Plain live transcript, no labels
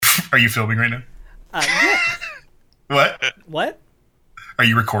Are you filming right now? Yeah. What? What? Are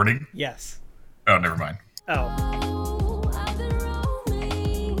you recording? Yes. Oh, never mind. Oh.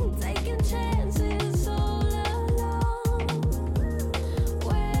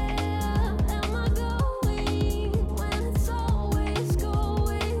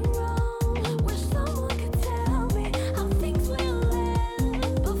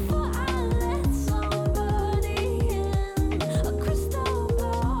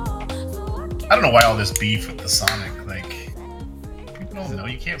 I don't know why all this beef with the Sonic. Like, people don't know.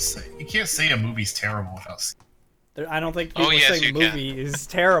 You can't say a movie's terrible without seeing it. I don't think people saying the movie is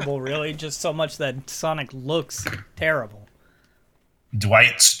terrible, really. Just so much that Sonic looks terrible.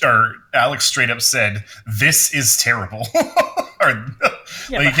 Alex straight up said, "This is terrible." Or,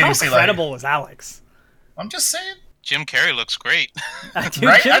 yeah, but how credible was Alex? I'm just saying. Jim Carrey looks great. Dude,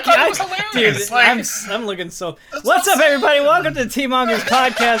 right? I thought it was hilarious. Dude, I'm looking so... What's up, everybody? Welcome to T-Mongers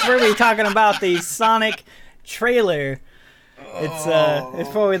Podcast. We're going to be talking about the Sonic trailer. It's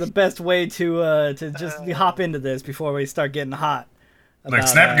probably the best way to just hop into this before we start getting hot. Look,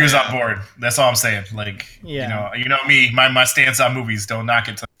 Snap Gear's on board. That's all I'm saying. Like, yeah. you know me. My stance on movies. Don't knock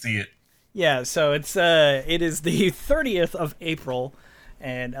it till I see it. Yeah. So it is the 30th of April.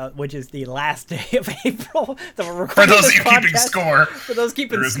 And which is the last day of April that we're recording. For those of you keeping score. For those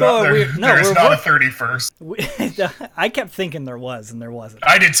keeping score, there's not a 31st. I kept thinking there was, and there wasn't.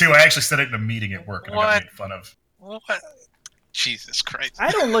 I did too. I actually said it in a meeting at work, and I got made fun of. What? Jesus Christ!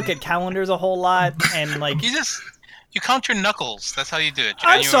 I don't look at calendars a whole lot, and like you count your knuckles. That's how you do it.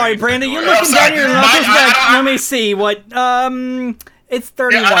 I'm sorry, Brandon. You're looking down your knuckles. Let me see what. It's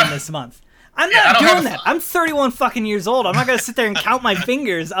 31 this month. I'm not doing that. I'm 31 fucking years old. I'm not going to sit there and count my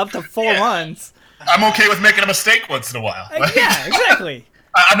fingers up to 4 months. I'm okay with making a mistake once in a while. Yeah, exactly.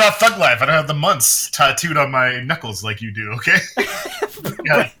 I'm not Thug Life. I don't have the months tattooed on my knuckles like you do, okay?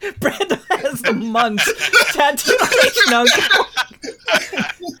 Brandon has the months tattooed on his knuckles.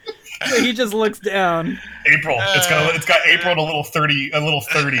 So he just looks down. April. It's got April and a little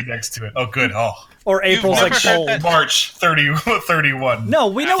 30 next to it. Oh, good. Oh. Or April's like cold. March 31. No,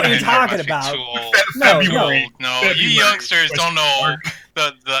 we know what you're talking about. February. No, you youngsters don't know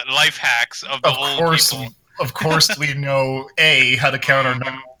the life hacks of the old people. Of course, we know A, how to count our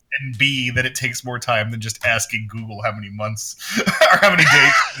numbers, and B, that it takes more time than just asking Google how many months or how many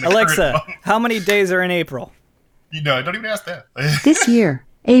days. Alexa, how many days are in April? Don't even ask that. This year,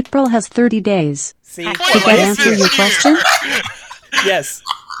 April has 30 days. See? Did that answer your question? Yes.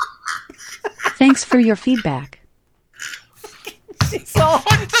 Thanks for your feedback. She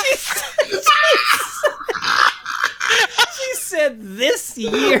said this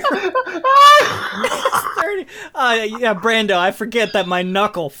year. 30. Yeah, Brando, I forget that my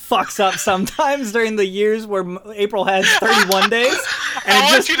knuckle fucks up sometimes during the years where April has 31 days. And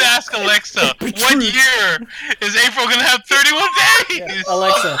I want you to ask Alexa, what year is April going to have 31 days? Yeah,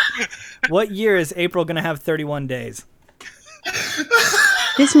 Alexa, what year is April going to have 31 days?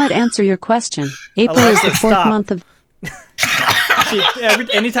 This might answer your question. April is the 4th month of...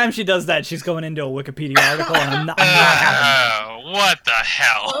 Anytime she does that, she's going into a Wikipedia article, and I'm not having what the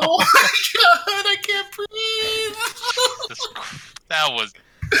hell? Oh my god, I can't breathe. That was...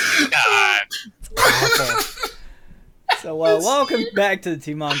 God. Awful. So, welcome back to the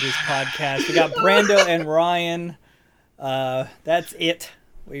T-Mongers Podcast. We got Brando and Ryan. That's it.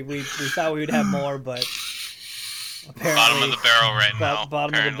 We thought we would have more, but... apparently, bottom of the barrel right now.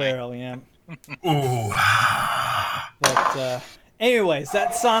 Bottom of the barrel, yeah. Ooh. But, anyways,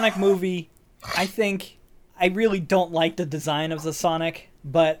 that Sonic movie, I really don't like the design of the Sonic,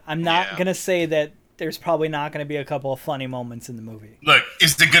 but I'm not going to say that there's probably not going to be a couple of funny moments in the movie. Look,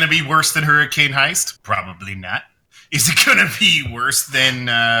 is it going to be worse than Hurricane Heist? Probably not. Is it going to be worse than,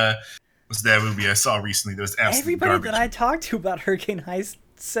 what's that movie I saw recently that was absolutely Everybody garbage? that I talked to about Hurricane Heist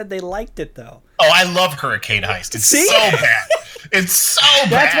said they liked it, though. Oh, I love Hurricane Heist. It's so bad. It's so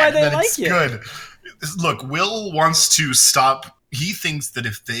bad. That's why they like it's it. Good. Look, Will wants to stop. He thinks that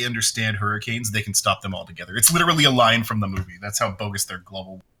if they understand hurricanes, they can stop them altogether. It's literally a line from the movie. That's how bogus their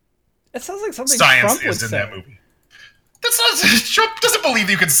global It sounds like something science Trump would is in say. that movie. That's not, Trump doesn't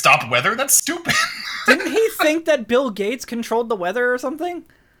believe you can stop weather. That's stupid. Didn't he think that Bill Gates controlled the weather or something?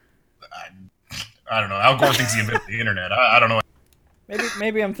 I don't know. Al Gore thinks he invented the internet. I don't know.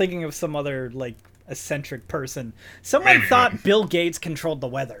 Maybe I'm thinking of some other like eccentric person. Someone thought Bill Gates controlled the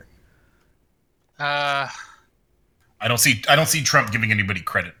weather. I don't see Trump giving anybody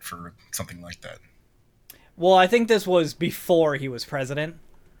credit for something like that. Well, I think this was before he was president,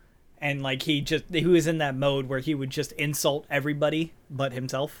 and like he was in that mode where he would just insult everybody but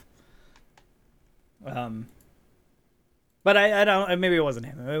himself. But I don't. Maybe it wasn't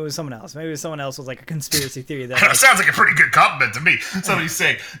him. It was someone else. Maybe someone else was like a conspiracy theory that. It sounds like a pretty good compliment to me. Somebody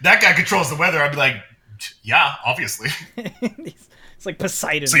say that guy controls the weather. I'd be like, yeah, obviously. It's like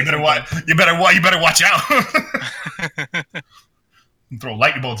Poseidon. So you better watch. You better watch out. Throw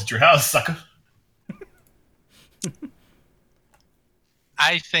lightning bolts at your house, sucker.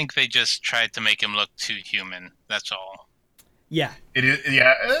 I think they just tried to make him look too human. That's all. Yeah. It is.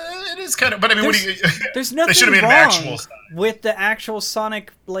 Yeah, it is kind of. But I mean, there's nothing they should have made wrong an actual with the actual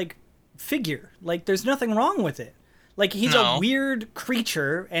Sonic like figure. Like, there's nothing wrong with it. Like, he's a weird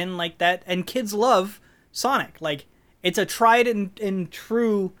creature, and like that, and kids love Sonic. Like, it's a tried and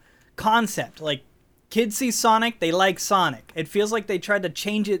true concept. Like, kids see Sonic, they like Sonic. It feels like they tried to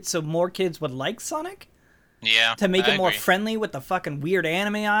change it so more kids would like Sonic. Yeah. To make I it more agree. friendly with the fucking weird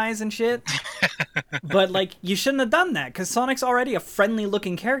anime eyes and shit. But, like, you shouldn't have done that, because Sonic's already a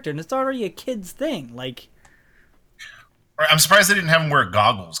friendly-looking character, and it's already a kid's thing. Like, I'm surprised they didn't have him wear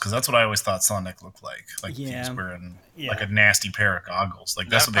goggles, because that's what I always thought Sonic looked like. Like, he Yeah. was wearing, Yeah. like, a nasty pair of goggles. Like,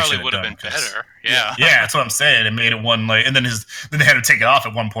 that's That what they should probably have would have done. been better. Yeah. Yeah, that's what I'm saying. It made it one, like, and then they had to take it off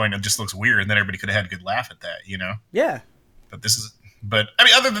at one point. It just looks weird, and then everybody could have had a good laugh at that, you know? yeah. But I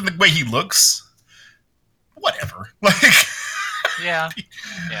mean, other than the way he looks, whatever. Like, Yeah.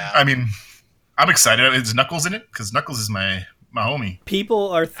 Yeah. I mean, I'm excited. Is Knuckles in it? Because Knuckles is my homie. People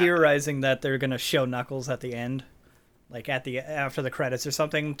are theorizing that they're gonna show Knuckles at the end, like after the credits or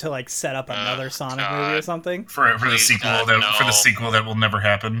something, to like set up another Sonic movie or God. something. For the Please, sequel God, for the no. sequel that will never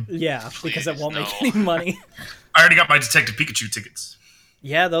happen. Yeah, because it Please, won't no. make any money. I already got my Detective Pikachu tickets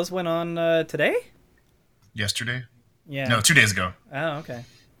Yeah, those went on today. yesterday. Yeah. No, 2 days ago. Oh, okay.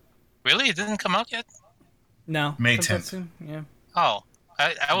 Really? It didn't come out yet? No. May sometime 10th. soon, yeah. Oh.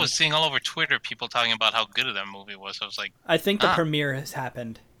 I was seeing all over Twitter people talking about how good that movie was. I was like, I think the Ah. premiere has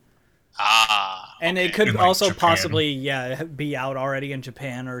happened, and okay. it could In, like, also Japan. possibly be out already in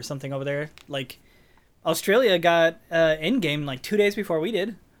Japan or something over there. Like, Australia got Endgame like 2 days before we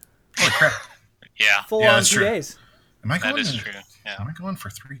did. Holy crap! Yeah, Full Yeah, on that's 2 true. days. Am I that going? is true. Yeah. Am I going for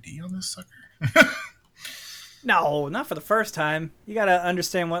 3D on this sucker? No, not for the first time. You gotta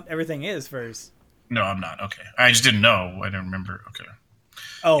understand what everything is first. No, I'm not. Okay, I just didn't know. I didn't remember. Okay.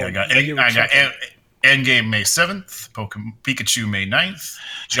 Oh, Yeah, you were I got checking. Endgame May 7th, Pikachu May 9th,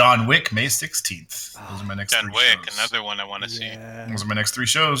 John Wick May 16th. Those are my next John three Wick, shows. another one I want to see. Yeah. Those are my next 3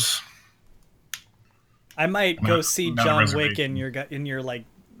 shows. I might I'm go not- see not a John Wick reservation. in your like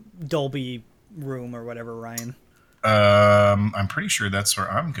Dolby room or whatever, Ryan. I'm pretty sure that's where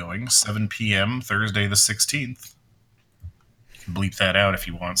I'm going. 7 p.m. Thursday the 16th. You can bleep that out if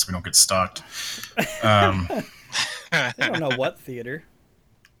you want, so we don't get stalked. I don't know what theater.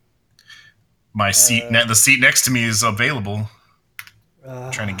 My seat, the seat next to me is available.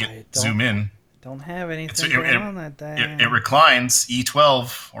 Trying to I get don't- zoom in. Don't have anything It- going it- on that day. It reclines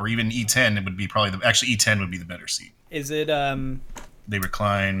E12 or even E10. It would be probably actually E10 would be the better seat. Is it They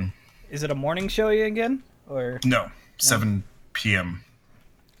recline. is it a morning show again or? No, 7 p.m.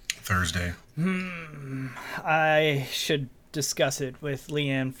 Thursday. I should discuss it with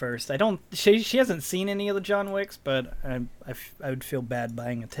Leanne first. I don't. She hasn't seen any of the John Wicks, but I would feel bad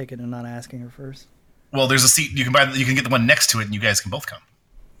buying a ticket and not asking her first. Well, there's a seat you can buy. You can get the one next to it, and you guys can both come.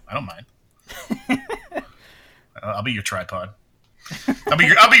 I don't mind. I'll be your tripod. I'll be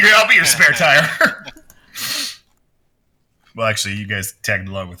your spare tire. Well, actually, you guys tagged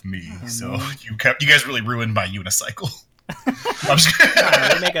along with me, so you guys really ruined my unicycle. I'm just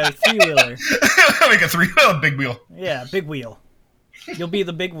We make a 3-wheeler. make a big wheel. Yeah, big wheel. You'll be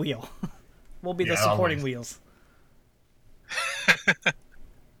the big wheel. We'll be the Yeah, supporting always. wheels.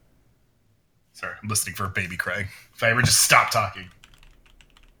 Sorry, I'm listening for a baby crying. If I ever just stop talking.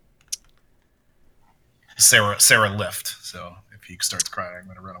 Sarah left, so if he starts crying, I'm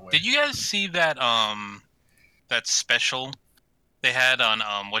gonna run away. Did you guys see that that special they had on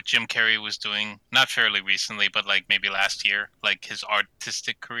what Jim Carrey was doing? Not fairly recently, but like maybe last year, like his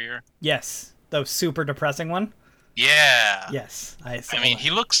artistic career. Yes, the super depressing one. Yeah. Yes, I saw I mean, that. he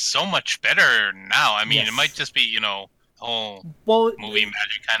looks so much better now. I mean, Yes. it might just be, whole well, movie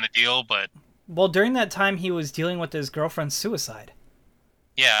magic kind of deal, but well, during that time he was dealing with his girlfriend's suicide.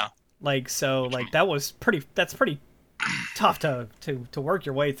 yeah. Like, so, like, that's pretty tough to work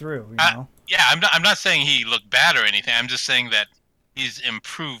your way through, you know? Yeah, I'm not saying he looked bad or anything. I'm just saying that he's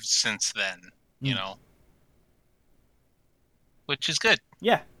improved since then, you know. Which is good.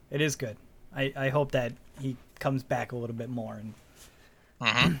 Yeah, it is good. I hope that he comes back a little bit more. And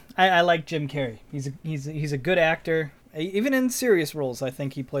Mm-hmm. I like Jim Carrey. He's a good actor. Even in serious roles, I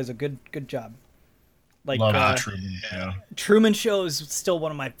think he plays a good job. Like Love Truman. Yeah. Truman Show is still one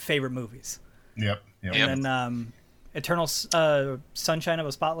of my favorite movies. Yep. Yep. And then Eternal Sunshine of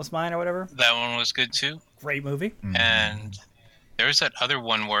a Spotless Mind or whatever. That one was good too. Great movie. And there's that other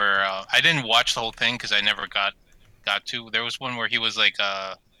one where I didn't watch the whole thing because I never got to. There was one where he was like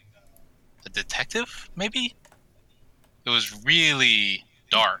a detective, maybe. It was really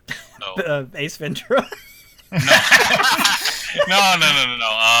dark. No, Ace Ventura. no,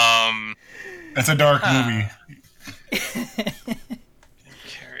 no. That's a dark movie.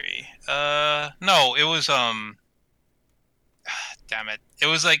 Carrie. No, it was damn it. It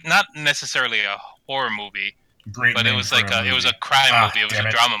was like not necessarily a horror movie, Great but it name was for like a it was movie. a crime movie. It was damn a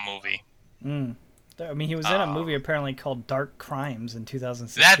it. drama movie. I mean, he was in a movie apparently called Dark Crimes in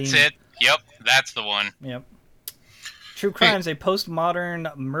 2016. That's it. Yep, that's the one. Yep. True Crimes, a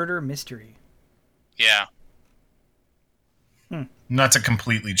postmodern murder mystery. Yeah. Not to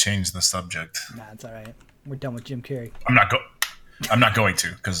completely change the subject. Nah, it's all right. We're done with Jim Carrey. I'm not going to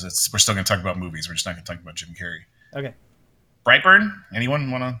because we're still going to talk about movies. We're just not going to talk about Jim Carrey. Okay. Brightburn. Anyone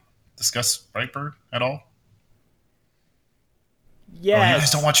want to discuss Brightburn at all? Yes. Oh, you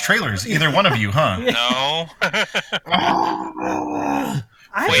guys don't watch trailers, either one of you, huh? No.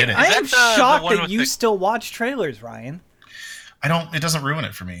 I Wait, am is that the shocked one that with you the- still watch trailers, Ryan. I don't. It doesn't ruin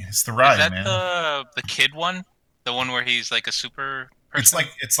it for me. It's the ride, Is that man. the kid one? The one where he's like a super person?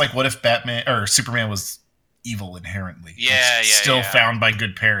 It's like what if Batman or Superman was evil inherently? Yeah, yeah. Found by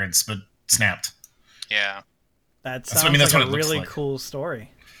good parents, but snapped. Yeah. That That's sounds what- I mean, that's like what a it looks really like. cool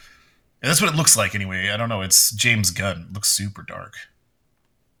story. And that's what it looks like anyway. I don't know. It's James Gunn. It looks super dark.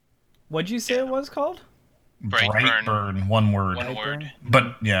 What'd you say it was called? Brightburn. Brightburn, one word. One word.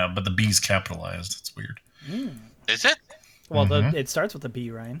 But the B's capitalized. It's weird. Is it? Well, Mm-hmm. it starts with a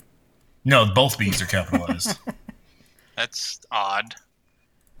B, Ryan. No, both B's are capitalized. That's odd.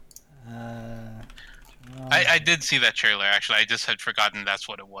 Uh, I did see that trailer actually. I just had forgotten that's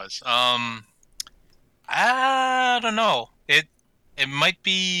what it was. I don't know. It might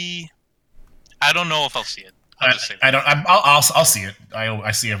be. I don't know if I'll see it. I'll just say that. I'll see it.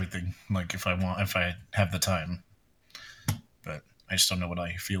 I see everything. Like if I have the time. But I just don't know what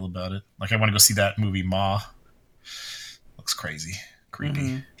I feel about it. Like I want to go see that movie Ma. Looks crazy, creepy.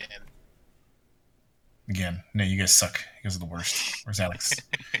 Mhm. Again, no, you guys suck. You guys are the worst. Where's Alex?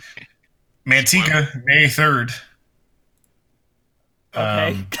 Manteca, May 3rd.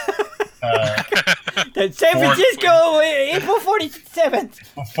 Okay. Uh, San Francisco, April 47th.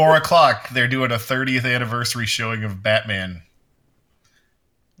 4:00. They're doing a 30th anniversary showing of Batman.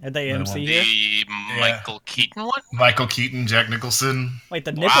 Are they Another MC one. here? The Michael Keaton one? Michael Keaton, Jack Nicholson. Wait,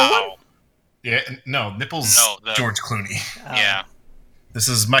 the nipple Wow. one? Yeah, no, Nipples. No, George Clooney. Yeah. This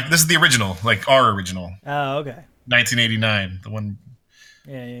is the original, like our original, Oh, okay. 1989. The one.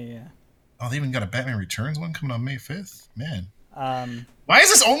 Yeah. Oh, they even got a Batman Returns one coming on May 5th. Man, Um, why is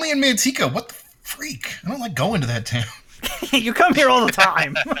this only in Manteca? What the freak? I don't like going to that town. you come here all the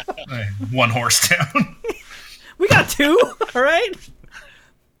time. One horse town. We got two, all right?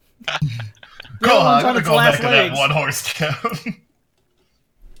 Go one's on, I'm on gonna its go back last to that legs. one horse town.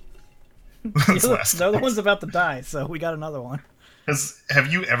 Its last The other legs. one's about to die, so we got another one.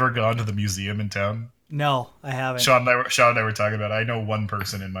 Have you ever gone to the museum in town? No, I haven't. Sean and I were talking about it. I know one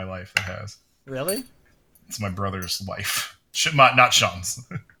person in my life that has. Really? It's my brother's wife. Not Sean's.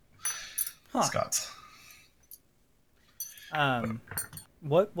 Huh. Scott's.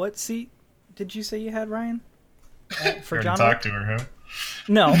 What seat did you say you had, Ryan? For Already John talked to her, huh?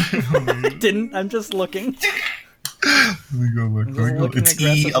 No, I didn't. I'm just looking. Let me go look. I'm just looking It's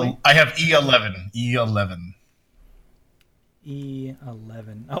aggressively. I have E11. E11.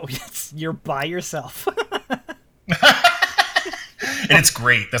 E11. Oh, yes, you're by yourself. And it's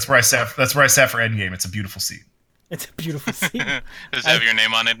great. That's where I sat. That's where I sat for Endgame. It's a beautiful seat. It's a beautiful seat. Does it have your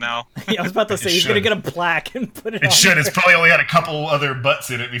name on it now? Yeah, I was about to say It he's gonna should. get a plaque and put it. It on should. there. It's probably only had a couple other butts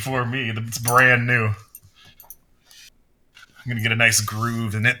in it before me. It's brand new. I'm gonna get a nice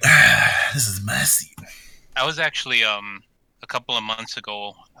groove in it. This is my seat. I was actually a couple of months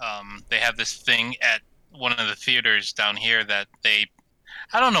ago. They have this thing at one of the theaters down here that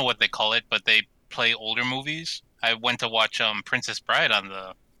I don't know what they call it, but they play older movies. I went to watch Princess Bride on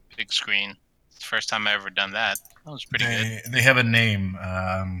the big screen. It's the first time I ever done that. That was pretty good. They have a name.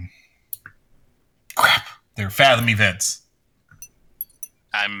 Crap. They're Fathom Events.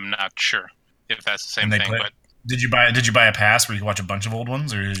 I'm not sure if that's the same And they thing, play. but Did you buy a pass where you can watch a bunch of old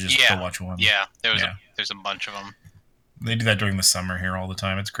ones, or did you just go watch one? yeah, there's Yeah. a bunch of them. They do that during the summer here all the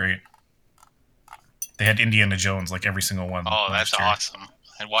time. It's great. They had Indiana Jones, like every single one. Oh, that's last year. awesome!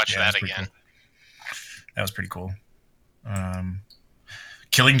 I'd watch Yeah, that that's pretty again. cool. That was pretty cool.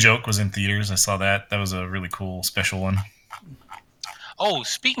 Killing Joke was in theaters. I saw that. That was a really cool special one. Oh,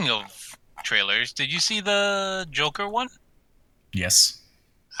 speaking of trailers. Did you see the Joker one? Yes,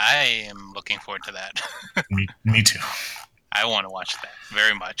 I am looking forward to that. me too. I want to watch that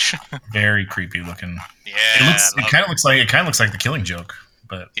very much. Very creepy looking. Yeah, It kind of looks like the Killing Joke,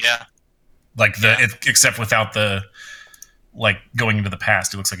 but yeah, like except without the like going into the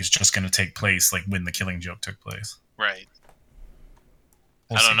past. It looks like it's just going to take place like when the Killing Joke took place. right.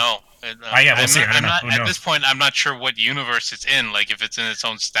 We'll I don't see. know. We'll see. I don't know. Not, Who at knows? this point, I'm not sure what universe it's in. Like if it's in its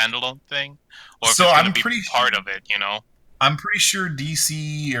own standalone thing, or if So it's I'm going to be pretty part of it. You know. I'm pretty sure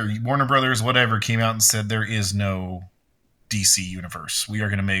DC or Warner Brothers, whatever, came out and said there is no DC universe. We are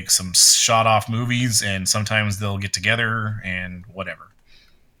going to make some shot off movies, and sometimes they'll get together and whatever.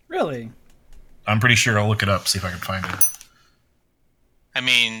 Really? I'm pretty sure. I'll look it up, see if I can find it. I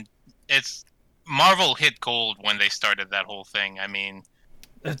mean, it's Marvel hit gold when they started that whole thing. I mean,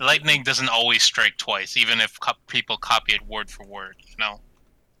 lightning doesn't always strike twice, even if people copy it word for word. You know,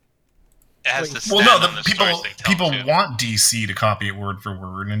 it has to stand on the stories they tell people too. want DC to copy it word for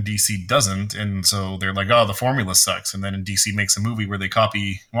word, and DC doesn't, and so they're like, "Oh, the formula sucks." And then DC makes a movie where they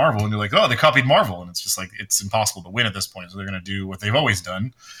copy Marvel, and you're like, "Oh, they copied Marvel," and it's just like it's impossible to win at this point. So they're going to do what they've always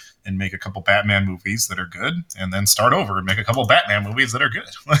done, and make a couple Batman movies that are good, and then start over and make a couple Batman movies that are good.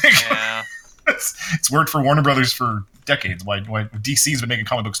 Like, Yeah. it's worked for Warner Brothers for decades. Why DC's been making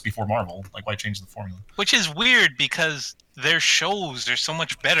comic books before Marvel? Like, why change the formula? Which is weird because their shows are so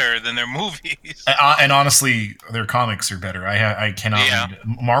much better than their movies. And honestly, their comics are better. I cannot read.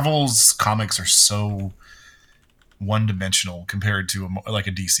 Marvel's comics are so one-dimensional compared to a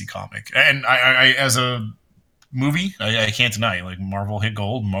DC comic. And I as a movie, I can't deny, like, Marvel hit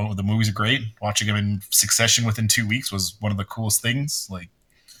gold. The movies are great. Watching them in succession within 2 weeks was one of the coolest things. Like,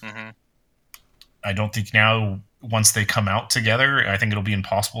 I don't think now, once they come out together, I think it'll be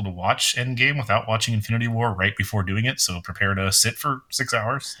impossible to watch Endgame without watching Infinity War right before doing it. So prepare to sit for 6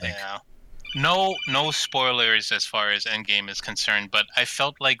 hours. Like, Yeah. No spoilers as far as Endgame is concerned, but I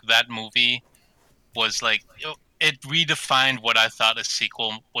felt like that movie was like it redefined what I thought a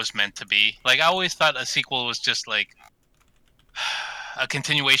sequel was meant to be. Like I always thought a sequel was just like a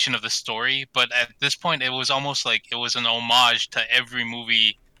continuation of the story, but at this point it was almost like it was an homage to every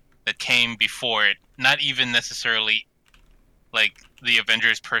movie that came before it. Not even necessarily like the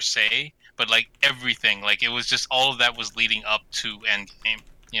Avengers per se, but like everything. Like it was just all of that was leading up to Endgame,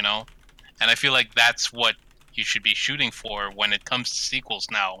 you know? And I feel like that's what you should be shooting for when it comes to sequels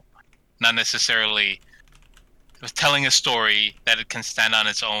now. Not necessarily telling a story that it can stand on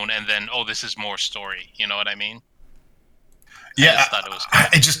its own and then, oh, this is more story. You know what I mean? yeah, I just thought it was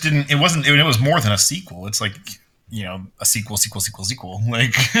good. it just didn't. It wasn't. It was more than a sequel. It's like, a sequel.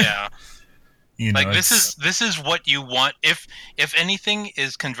 Like, Yeah. Like this it's- is what you want. If anything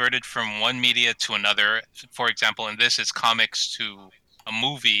is converted from one media to another, for example, in this it's comics to a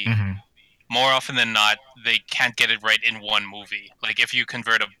movie. Mhm. More often than not, they can't get it right in one movie. Like if you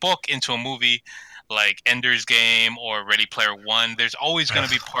convert a book into a movie, like Ender's Game or Ready Player One, there's always going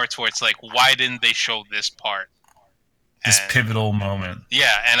to be parts where it's like, why didn't they show this part? this And- pivotal moment.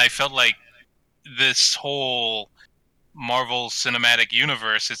 Yeah, and I felt like this whole Marvel Cinematic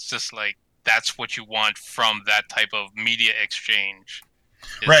Universe, it's just like that's what you want from that type of media exchange.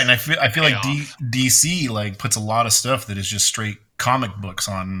 Right, and I feel like payoff. DC like puts a lot of stuff that is just straight comic books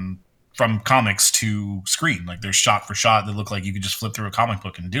on from comics to screen. Like there's shot for shot that look like you could just flip through a comic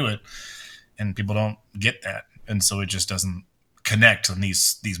book and do it, and people don't get that, and so it just doesn't connect. And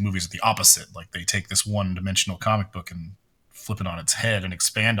these movies are the opposite. Like they take this one-dimensional comic book and flip it on its head and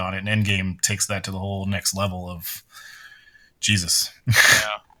expand on it. And Endgame takes that to the whole next level of Jesus. Yeah.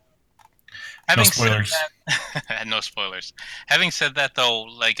 Having said spoilers. that, no spoilers. Having said that, though,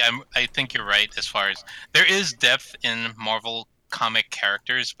 like I think you're right as far as there is depth in Marvel comic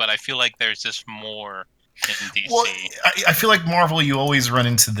characters, but I feel like there's just more in DC. Well, I feel like Marvel, you always run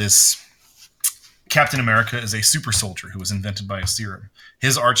into this. Captain America is a super soldier who was invented by a serum.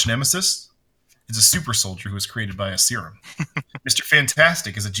 His arch nemesis is a super soldier who was created by a serum. Mr.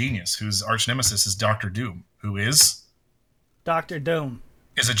 Fantastic is a genius whose arch nemesis is Doctor Doom, who is Doctor Doom.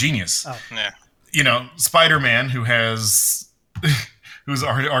 a genius. Oh. Yeah. Spider-Man, who has whose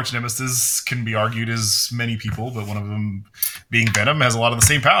arch nemesis can be argued as many people, but one of them being Venom, has a lot of the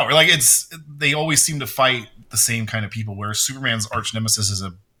same power. Like they always seem to fight the same kind of people, whereas Superman's arch nemesis is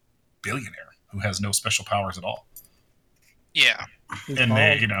a billionaire who has no special powers at all. Yeah. He's And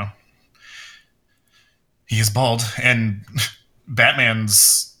bald. he is bald, and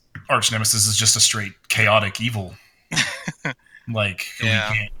Batman's arch nemesis is just a straight chaotic evil. Like,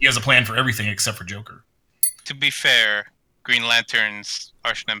 Yeah. he has a plan for everything except for Joker. To be fair, Green Lantern's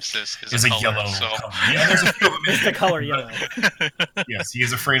arch nemesis is a a color, yellow so color. Yeah, there's a few of them. It's the color yellow. Yes, he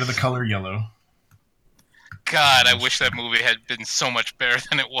is afraid of the color yellow. God, I wish that movie had been so much better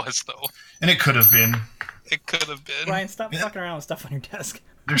than it was, though. And it could have been. It could have been. Ryan, stop fucking around with stuff on your desk.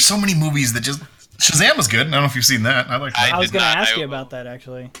 There's so many movies that just... Shazam was good. I don't know if you've seen that. I like that. I was did going to not. ask you about that,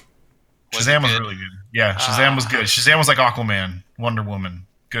 actually. Shazam was really good. Yeah, Shazam was good. Shazam was like Aquaman, Wonder Woman.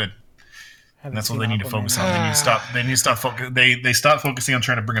 Good. And that's what they need to focus on. They need to stop. They need to stop focus. They stop focusing on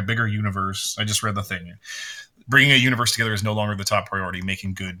trying to bring a bigger universe. I just read the thing. Bringing a universe together is no longer the top priority.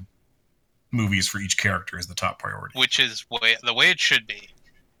 Making good movies for each character is the top priority. Which is the way it should be.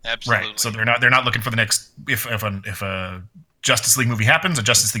 Absolutely. Right. So they're not looking for the next. If a Justice League movie happens, a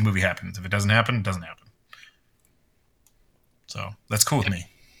Justice League movie happens. If it doesn't happen, it doesn't happen. So that's cool with me.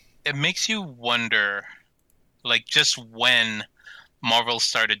 It makes you wonder, like, just when Marvel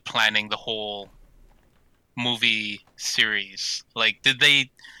started planning the whole movie series. Like, did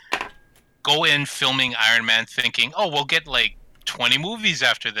they go in filming Iron Man thinking, oh, we'll get like 20 movies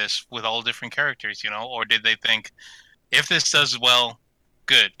after this with all different characters, or did they think, if this does well,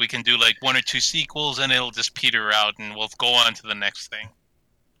 good, we can do like 1 or 2 sequels and it'll just peter out and we'll go on to the next thing?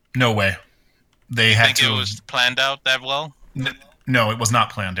 No way. They had Think to. it was planned out that well? No, it was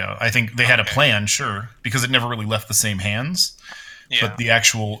not planned out. I think they had a plan, sure, because it never really left the same hands. Yeah. But the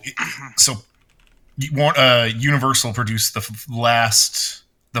actual, so Universal produced the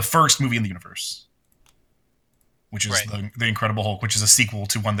first movie in the universe, which is Right. the Incredible Hulk, which is a sequel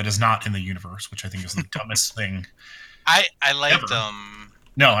to one that is not in the universe, which I think is the dumbest thing. I liked Ever.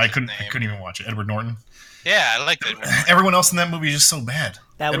 No, I couldn't even watch it. Edward Norton. Yeah, I liked it. Everyone else in that movie is just so bad.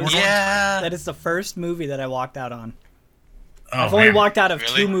 That was Yeah. that is the first movie that I walked out on. Oh, I've only man. walked out of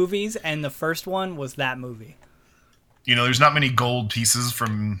Really? 2 movies, and the first one was that movie. There's not many gold pieces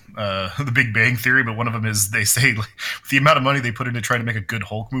from The Big Bang Theory, but one of them is they say like, with the amount of money they put into trying to make a good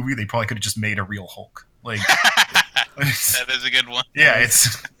Hulk movie, they probably could have just made a real Hulk. Like, That is a good one. yeah,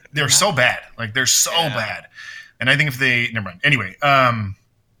 they're so bad. Like they're so bad. And I think if they never mind. Anyway,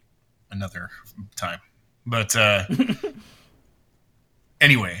 another time. But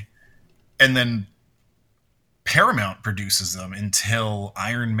anyway, and then Paramount produces them until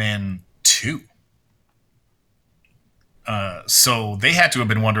Iron Man 2. So they had to have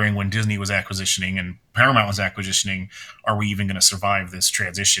been wondering when Disney was acquisitioning and Paramount was acquisitioning, are we even going to survive this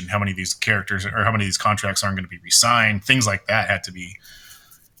transition? How many of these characters or how many of these contracts aren't going to be re-signed? Things like that had to be,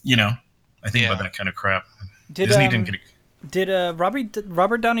 I think about that kind of crap. Disney didn't get it. Did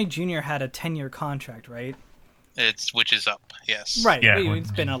Robert Downey Jr. had a 10-year contract, right? Which is up, yes. Right. Yeah.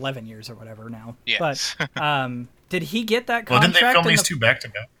 It's been 11 years or whatever now. Yes. But did he get that Well, contract? didn't they film in these the- two back to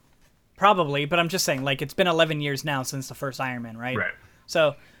back? Probably, but I'm just saying, like, it's been 11 years now since the first Iron Man, right? Right.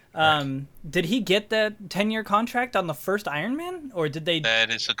 So, did he get that 10-year contract on the first Iron Man, or did they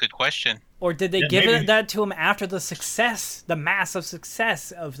That is a good question. give maybe. that to him after the massive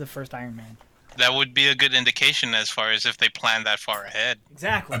success of the first Iron Man? That would be a good indication as far as if they plan that far ahead.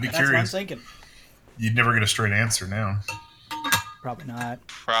 Exactly. I'd be That's what I'm curious. thinking. You'd never get a straight answer now. Probably not.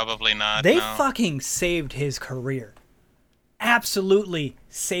 Probably not. They no. fucking saved his career. Absolutely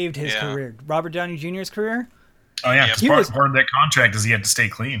saved his Yeah. career. Robert Downey Jr.'s career. Oh yeah, Yep. because He part of that contract is he had to stay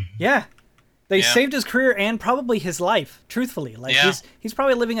clean. Yeah. They Yeah. saved his career and probably his life, truthfully. Like Yeah. he's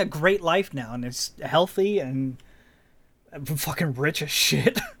probably living a great life now and is healthy and fucking rich as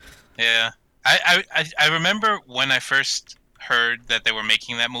shit. Yeah. I remember when I first heard that they were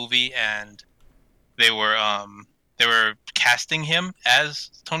making that movie and they were casting him as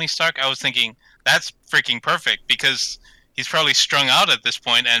Tony Stark. I was thinking that's freaking perfect because he's probably strung out at this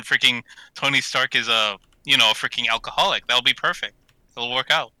point and freaking Tony Stark is a freaking alcoholic. That'll be perfect. It'll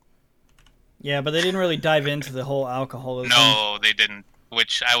work out. Yeah, but they didn't really dive into the whole alcoholism. No, they didn't,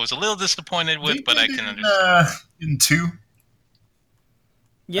 which I was a little disappointed with, but I can understand. In 2.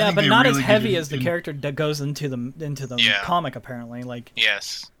 Yeah, think but they not as really heavy did it as the in- character that goes into the Yeah. comic apparently. Like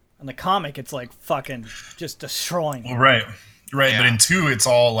Yes. in the comic it's like fucking just destroying him. Well, right. But Yeah. in 2, it's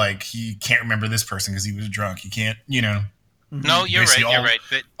all like he can't remember this person because he was drunk. He can't, No, you're right. Basically You're right.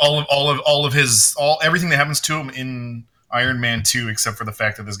 But everything that happens to him in Iron Man 2, except for the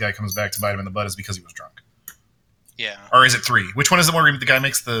fact that this guy comes back to bite him in the butt, is because he was drunk. yeah. Or is it 3? Which one is the one where the guy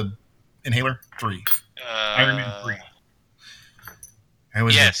makes the inhaler? 3. Iron Man 3. It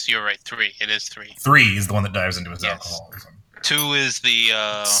was Yes, you're right. 3. It is 3. 3 is the one that dives into his Yes. alcoholism. 2 is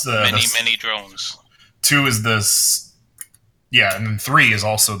the many drones. 2 is this. Yeah, and then 3 is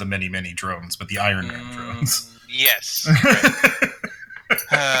also the many drones, but the Iron Man drones. Yes.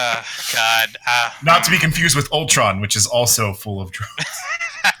 God. Not to be confused with Ultron, which is also full of drones.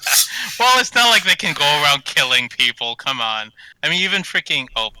 Well, it's not like they can go around killing people. Come on. I mean, even freaking.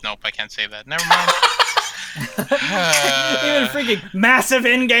 Oh nope, I can't say that. Never mind. Even freaking massive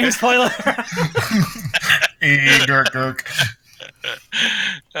in-game spoiler. Gurk.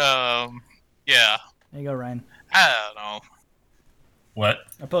 Yeah. There you go, Ryan. I don't know. What?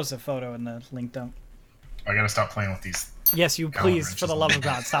 I posted a photo in the link dump. I gotta stop playing with these. Yes, you Allen please, for the love of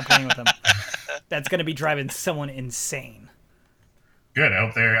God, stop playing with them. That's gonna be driving someone insane. Good. I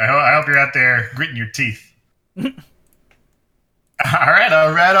hope you're out there gritting your teeth. all right.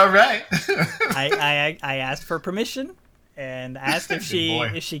 I asked for permission and asked if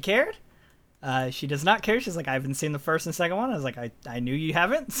she cared. She does not care. She's like, I haven't seen the first and second one. I was like, I knew you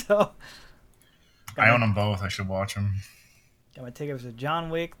haven't, so. I own them both. I should watch them. Got my tickets to John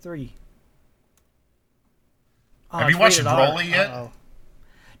Wick 3. Oh, Have you watched Broly yet? Uh-oh.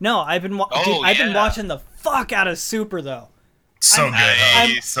 No, I've been watching the fuck out of Super though. So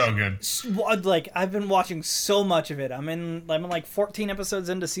good. So good. Like I've been watching so much of it. I'm in like 14 episodes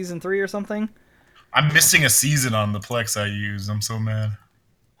into season 3 or something. I'm missing a season on the Plex I use. I'm so mad.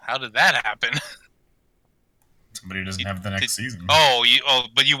 How did that happen? Somebody doesn't have the next season.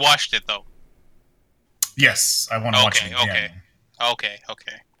 But you watched it though. Yes, I want to watch it again. Okay.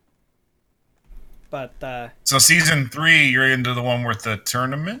 But so season 3, you're into the one with the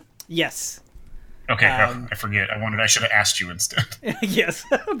tournament? Yes. Okay, I forget. I should have asked you instead. Yes,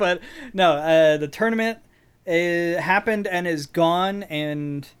 but no. The tournament happened and is gone,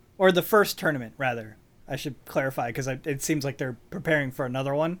 or the first tournament rather. I should clarify because it seems like they're preparing for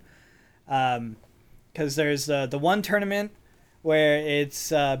another one. Because there's the one tournament where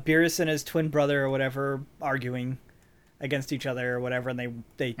it's Beerus and his twin brother or whatever arguing against each other or whatever, and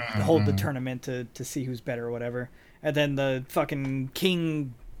they hold the tournament to see who's better or whatever. And then the fucking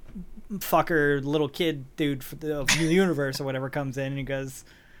king fucker little kid dude of the universe or whatever comes in and he goes,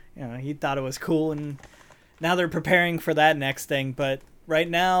 he thought it was cool, and now they're preparing for that next thing. But right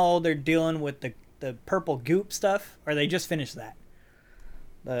now they're dealing with the purple goop stuff, or they just finished that.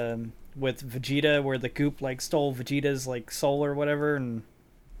 With Vegeta, where the goop like stole Vegeta's like soul or whatever, and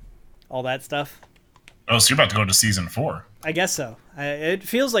all that stuff. Oh, so you're about to go to season 4? I guess so. It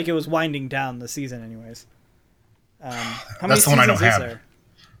feels like it was winding down the season, anyways. How many That's the one I don't seasons have. is there?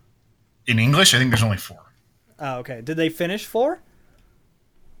 In English, I think there's only 4. Oh, okay. Did they finish 4?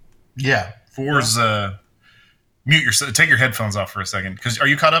 Yeah, 4's. Mute yourself. Take your headphones off for a second. Because are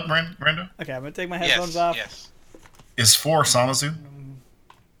you caught up, Miranda? Okay, I'm gonna take my headphones off. Yes. Is 4 Samazu?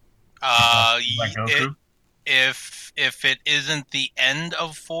 Like Goku? If it isn't the end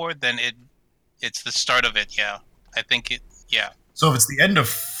of 4, then it's the start of it. Yeah, I think it. Yeah. So if it's the end of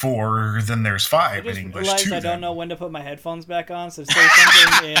 4, then there's 5 I in just English realized too. I don't know when to put my headphones back on, so say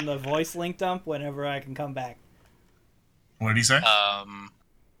something in the voice link dump whenever I can come back. What did he say?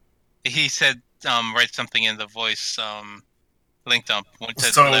 He said write something in the voice link dump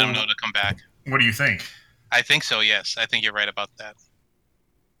to So- let him know to come back. What do you think? I think so. Yes, I think you're right about that.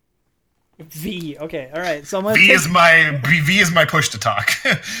 V. Okay. All right. So I'm gonna V is my push to talk,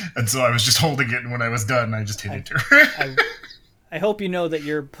 and so I was just holding it, and when I was done, I just hit enter. I hope you know that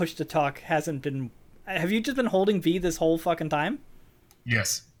your push to talk hasn't been. Have you just been holding V this whole fucking time?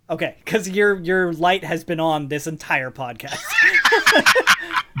 Yes. Okay, because your light has been on this entire podcast.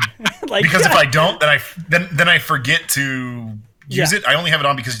 Because if I don't, then I forget to use it. I only have it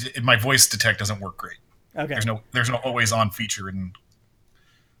on because my voice detect doesn't work great. Okay. There's no always on feature, and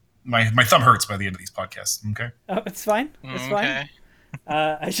my thumb hurts by the end of these podcasts. Okay. Oh, it's fine. It's fine.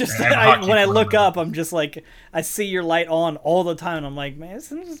 I just I have a hotkey when I for look it. up, I'm just like I see your light on all the time, and I'm like, man,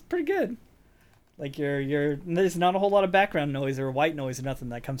 this is pretty good. Like there's not a whole lot of background noise or white noise or nothing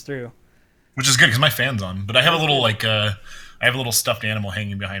that comes through. Which is good because my fan's on, but I have a little I have a little stuffed animal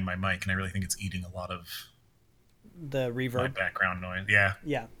hanging behind my mic, and I really think it's eating a lot of The my reverb. background noise. Yeah,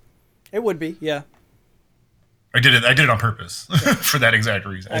 Yeah, it would be. Yeah. I did it on purpose for that exact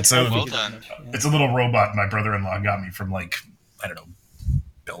reason. It's I a figured well that much, yeah. it's a little robot my brother-in-law got me from I don't know,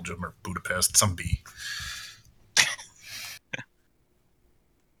 Belgium or Budapest, some B.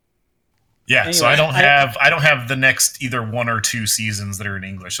 Yeah, so Anyway, I don't have the next either 1 or 2 seasons that are in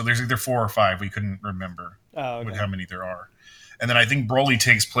English. So there's either 4 or 5. We couldn't remember Oh, with okay. how many there are. And then I think Broly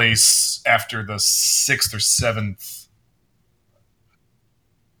takes place after the 6th or 7th.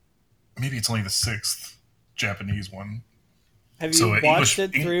 Maybe it's only the 6th Japanese one. Have so you watched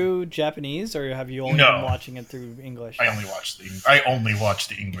English- it through Japanese, or have you only No. been watching it through English? I only watched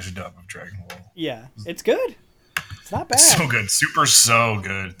the English dub of Dragon Ball. Yeah, it's good. It's not bad. It's so good. So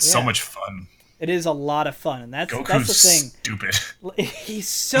good. So Yeah. much fun. It is a lot of fun, and that's Goku's the thing. stupid. He's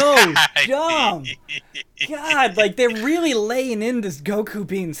so dumb. God, like they're really laying in this Goku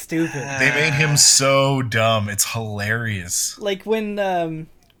being stupid. They made him so dumb. It's hilarious. Like when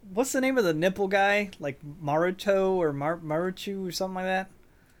what's the name of the nipple guy? Like Maruto or Maruchu or something like that.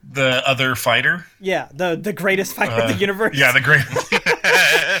 The other fighter? Yeah, the greatest fighter in the universe. Yeah, the great.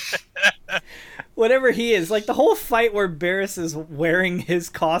 Whatever he is, like the whole fight where Barris is wearing his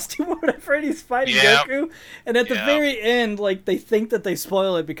costume or whatever, and he's fighting Goku, and at the very end, like they think that they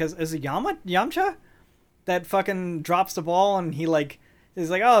spoil it because is it Yamcha that fucking drops the ball and he like is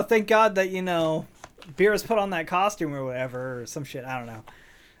like, oh, thank God that Barris put on that costume or whatever or some shit, I don't know,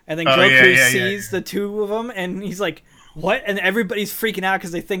 and then Goku sees the two of them and he's like, what? And everybody's freaking out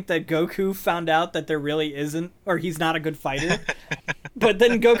because they think that Goku found out that there really isn't, or he's not a good fighter. But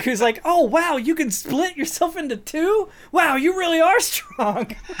then Goku's like, oh, wow, you can split yourself into two? Wow, you really are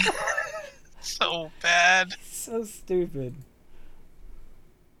strong. So bad. So stupid.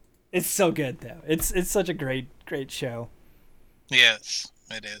 It's so good, though. It's such a great show. Yes,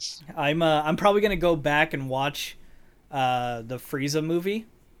 it is. I'm probably going to go back and watch the Frieza movie.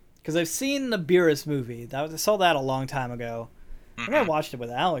 Because I've seen the Beerus movie. I saw that a long time ago. I think I watched it with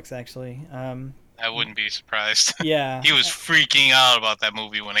Alex, actually. I wouldn't be surprised. Yeah. He was freaking out about that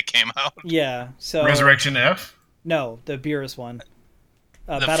movie when it came out. Yeah. So Resurrection F? No, the Beerus one.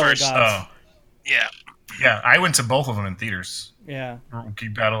 The Battle first, of the Gods. Oh. Yeah. Yeah, I went to both of them in theaters. Yeah.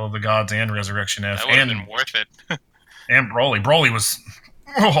 Battle of the Gods and Resurrection F. That would have been worth it. And Broly. Broly was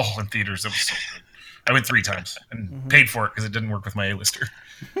in theaters. It was so good. I went 3 times and paid for it because it didn't work with my A-lister.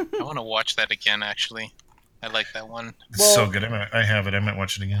 I want to watch that again, actually. I like that one. It's so good. I have it. I might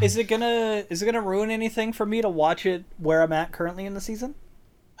watch it again. Is it gonna ruin anything for me to watch it where I'm at currently in the season?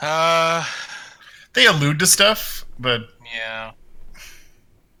 They allude to stuff, but yeah.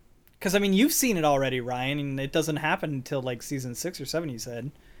 Because I mean, you've seen it already, Ryan, and it doesn't happen until like season 6 or 7. You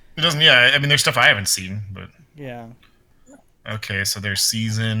said it doesn't. Yeah, I mean, there's stuff I haven't seen, but yeah. Okay, so there's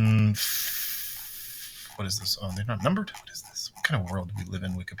season. What is this? Oh, they're not numbered. What is this? What kind of world do we live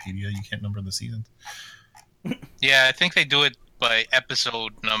in? Wikipedia. You can't number the seasons. Yeah, I think they do it by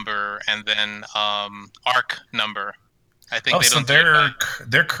episode number and then arc number. I think they don't. So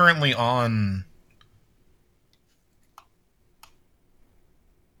they're currently on.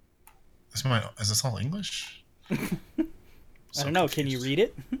 Is this all English? I don't know. Can you read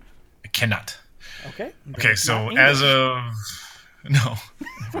it? I cannot. Okay. Okay, so as of no.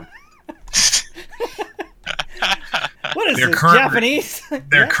 What is this, Japanese?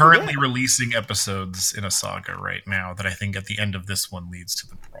 They're currently releasing episodes in a saga right now that I think at the end of this one leads to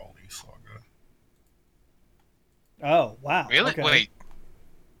the Broly saga. Oh, wow. Really? Okay. Wait.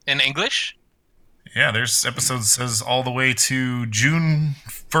 In English? Yeah, there's episodes says all the way to June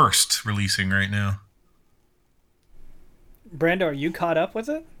 1st releasing right now. Brando, are you caught up with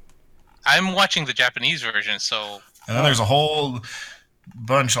it? I'm watching the Japanese version, so... And then there's a whole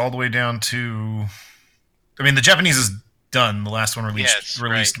bunch all the way down to... I mean, the Japanese is done. The last one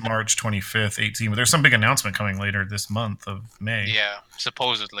released March 25th, 18. But there's some big announcement coming later this month of May. Yeah,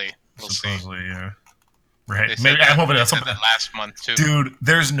 supposedly. We'll see. Yeah. Right. Maybe I'm hoping that's something last month too. Dude,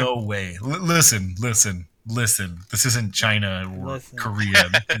 there's no way. Listen. This isn't China or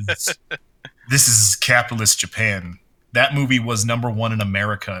Korea. This is capitalist Japan. That movie was #1 in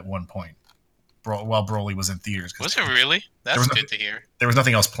America at one point, while Broly was in theaters. Was it really? That's good to hear. There was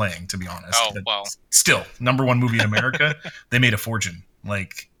nothing else playing, to be honest. Oh, well. Still, #1 movie in America. They made a fortune.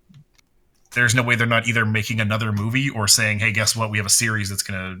 Like, there's no way they're not either making another movie or saying, hey, guess what? We have a series that's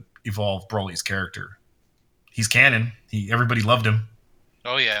going to evolve Broly's character. He's canon. Everybody loved him.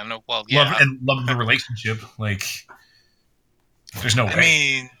 Oh, yeah. No, well, yeah. Loved the relationship. Like, there's no way. I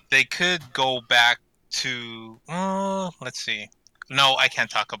mean, they could go back to... let's see. No, I can't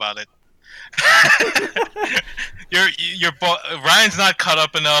talk about it. Ryan's not caught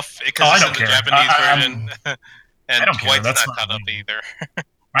up enough because it's in the Japanese version, and Dwight's not caught up either.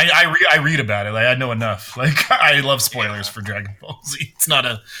 I read about it. Like, I know enough. Like, I love spoilers for Dragon Ball Z. It's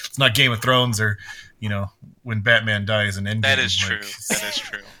not Game of Thrones or when Batman dies in Endgame. That is true. That is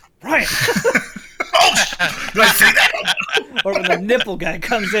true. Right. Did I say that? Or when the nipple guy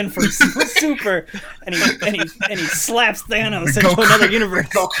comes in from Super and he slaps Thanos into another universe.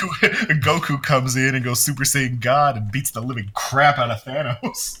 Goku comes in and goes Super Saiyan God and beats the living crap out of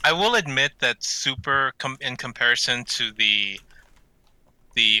Thanos. I will admit that Super, in comparison to the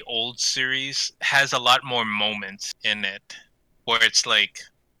old series, has a lot more moments in it where it's like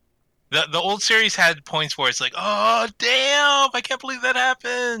the old series had points where it's like, oh damn, I can't believe that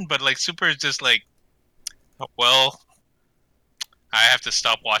happened, but like Super is just like, well, I have to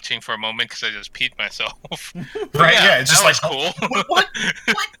stop watching for a moment because I just peed myself. Right? Yeah, it's just that like was cool.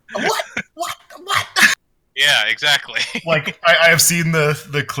 What? Yeah, exactly. Like I have seen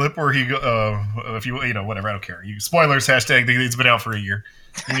the clip where he if you whatever, I don't care. You spoilers hashtag it's been out for a year.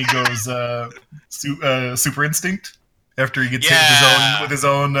 When he goes Super Instinct after he gets hit with his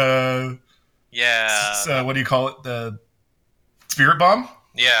own yeah. What do you call it? The spirit bomb?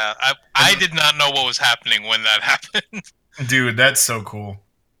 Yeah, I did not know what was happening when that happened. Dude, that's so cool.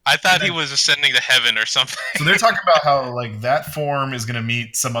 I thought he was ascending to heaven or something. So they're talking about how like that form is going to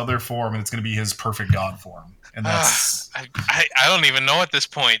meet some other form, and it's going to be his perfect god form, and that's. I don't even know at this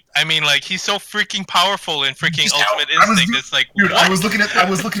point. I mean, like he's so freaking powerful in freaking Ultimate Instinct. It's like, dude, what? I was looking at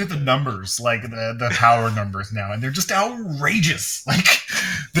the numbers, like the power numbers now, and they're just outrageous. Like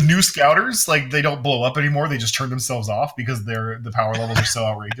the new Scouters, like they don't blow up anymore; they just turn themselves off because the power levels are so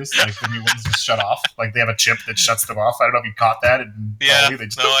outrageous. Like the new ones just shut off. Like they have a chip that shuts them off. I don't know if you caught that.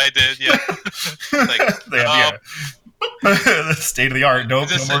 I did. Yeah, like, they have, the state of the art. No, it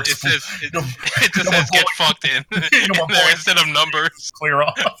just no more says get fucked in there instead of numbers. Clear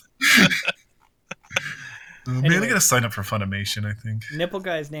off. Man, I gotta sign up for Funimation, I think. Nipple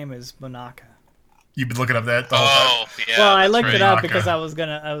guy's name is Monaka. You've been looking up that the whole time? Yeah. Well, I looked it up Monaka. because I was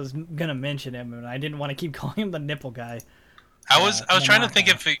gonna mention him, and I didn't want to keep calling him the Nipple guy. I was trying to think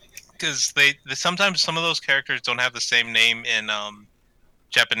Monaka. if because they sometimes some of those characters don't have the same name in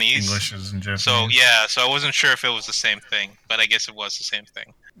Japanese. English is in Japanese. So I wasn't sure if it was the same thing, but I guess it was the same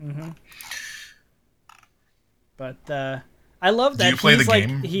thing. Mm-hmm. But I love that Do you play he's the like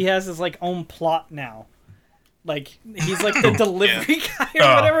game? he has his like own plot now. Like he's like the delivery guy or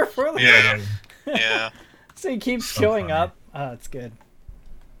Oh. whatever for like, Yeah. Yeah. So he keeps So showing funny. up. Oh, it's good.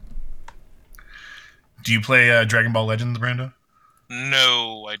 Do you play Dragon Ball Legends, Brando?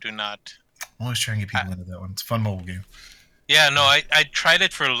 No, I do not. I'm always trying to get people into that one. It's a fun mobile game. Yeah, no, I tried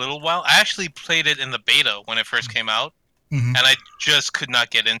it for a little while. I actually played it in the beta when it first came out, Mhm. and I just could not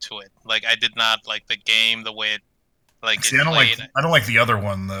get into it. Like I did not like the game the way it See, it I played. don't like the other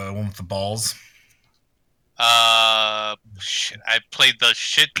one, the one with the balls. Shit, I played the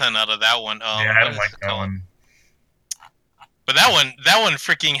shit ton out of that one. I what don't is like it that called? one. But that one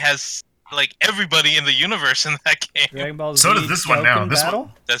freaking has like everybody in the universe in that game. Dragon Ball So Z does this one now. Dokkan This one-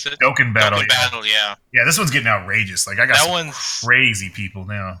 Battle? Does it? Dokkan Battle. Dokkan Battle, yeah. Yeah, this one's getting outrageous. Like I got That some one's crazy people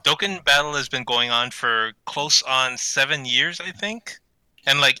now. Dokkan Battle has been going on for close on 7 years, I think.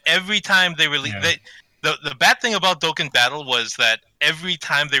 And like every time they release, Yeah. the bad thing about Dokkan Battle was that every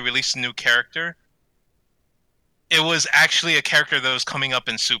time they released a new character, it was actually a character that was coming up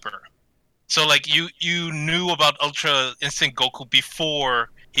in Super. So like you knew about Ultra Instinct Goku before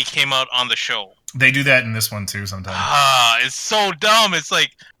he came out on the show. They do that in this one too sometimes. It's so dumb. It's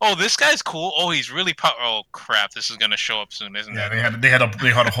like, oh, this guy's cool. Oh, he's really oh crap, this is gonna show up soon, isn't Yeah, it? they had a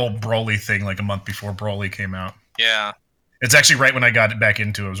whole Broly thing like a month before Broly came out. Yeah. It's actually right when I got back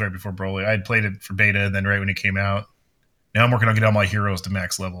into it. It was right before Broly. I had played it for beta, and then right when it came out. Now I'm working on getting all my heroes to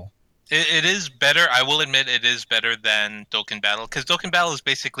max level. It is better. I will admit it is better than Dokkan Battle because Dokkan Battle is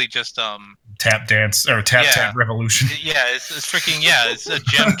basically just Tap dance or tap revolution. yeah, it's freaking it's a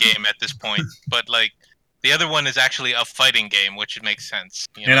gem game at this point. But like the other one is actually a fighting game, which makes sense.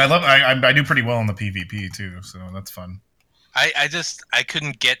 You know? And I do pretty well in the PvP too, so that's fun. I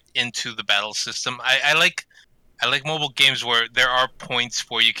couldn't get into the battle system. I like mobile games where there are points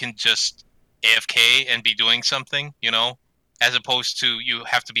where you can just AFK and be doing something, you know, as opposed to you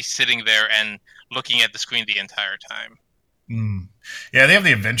have to be sitting there and looking at the screen the entire time. Yeah, they have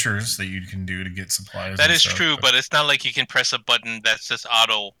the adventures that you can do to get supplies. That and is stuff, true, but it's not like you can press a button that's just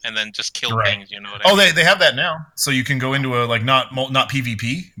auto and then just kill things. You know what I mean? they have that now, so you can go into a like not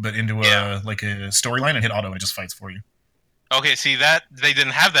PvP, but into a like a storyline and hit auto and it just fights for you. Okay, see that they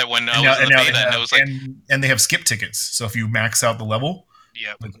didn't have that when I was in the beta, and it was like, and they have skip tickets. So if you max out the level,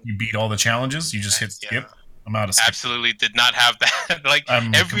 yeah, like you beat all the challenges, you just hit skip. I'm out of skip. Absolutely did not have that. Like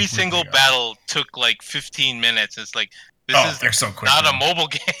every single battle took like 15 minutes. It's like they're so quick. Not a mobile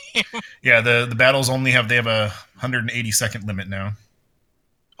game. Yeah, the battles only have a 180 second limit now.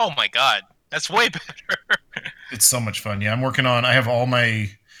 Oh my god, that's way better. It's so much fun. Yeah, I have all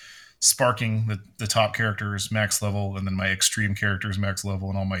my sparking the top characters max level, and then my extreme characters max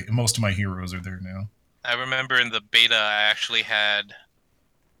level, and most of my heroes are there now. I remember in the beta I actually had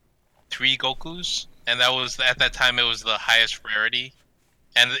 3 Gokus, and that was at that time it was the highest rarity,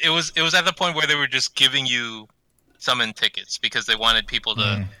 and it was at the point where they were just giving you summon tickets because they wanted people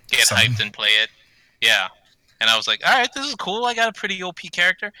to get hyped and play it. Yeah. And I was like, all right, this is cool. I got a pretty OP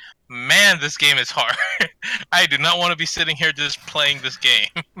character. Man, this game is hard. I do not want to be sitting here just playing this game.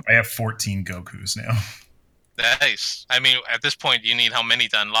 I have 14 Gokus now. Nice. I mean, at this point, you need how many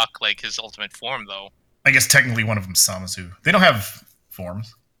to unlock like his ultimate form, though? I guess technically one of them's Samasu. They don't have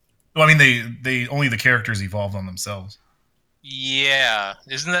forms. Well, I mean, they only the characters evolve on themselves. Yeah,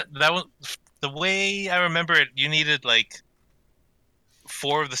 isn't that was the way I remember it? You needed like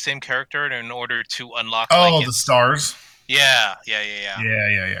 4 of the same character in order to unlock. Oh, like, the stars. Yeah. Yeah.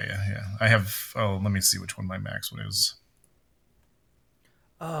 I have. Oh, let me see which one my max one is.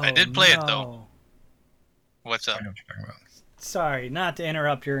 Oh, I did play it, no. though. What's I up? know what you're talking about. Sorry, not to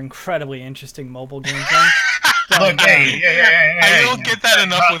interrupt your incredibly interesting mobile game thing. Look, hey, You don't get that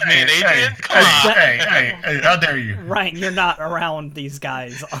enough with me and Adrian. Come on. Hey, how dare you? Ryan, you're not around these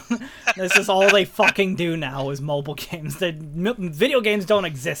guys. This is all they fucking do now is mobile games. Video games don't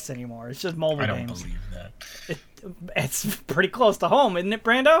exist anymore. It's just mobile I don't games. believe that. It's pretty close to home, isn't it,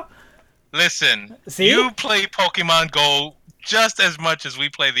 Brando? Listen, See? you play Pokemon Go just as much as we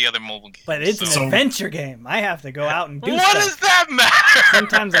play the other mobile games. But it's so- an adventure game. I have to go out and do What stuff. does that matter?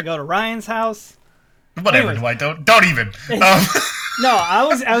 Sometimes I go to Ryan's house. Whatever, Anyways. Dwight. Don't even. No, I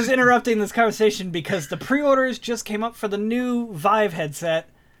was interrupting this conversation because the pre-orders just came up for the new Vive headset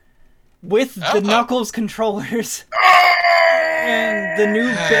with the Oh. Knuckles controllers and the new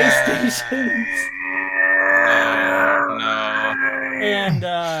base stations No. and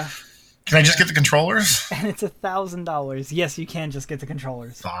Can I just get the controllers? it's $1,000. Yes, you can just get the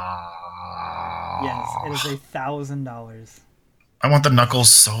controllers. Yes, it is $1,000. I want the Knuckles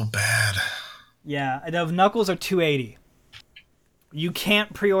so bad. Yeah, the Knuckles are $280. You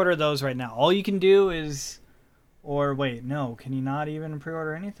can't pre-order those right now. All you can do is, or wait, no, can you not even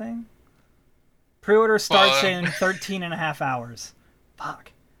pre-order anything? Pre-order starts in 13 and a half hours.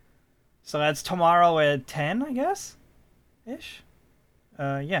 Fuck. So that's tomorrow at 10, I guess? Ish?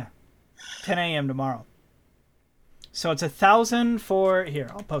 Yeah. 10 a.m. tomorrow. So it's 1,000 for, here,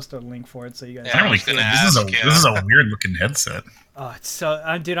 I'll post a link for it so you guys Yeah, I don't really was gonna this ask, is a weird looking headset. Oh, it's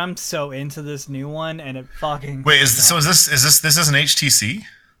so, dude, I'm so into this new one and it fucking... Wait, is this an HTC?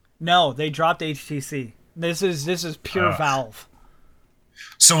 No, they dropped HTC. This is pure Valve.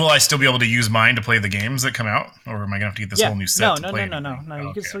 So will I still be able to use mine to play the games that come out, or am I gonna have to get this whole new set? to play No. anything? You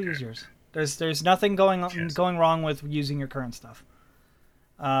Okay, can still okay. use yours. There's nothing going Yes. going wrong with using your current stuff.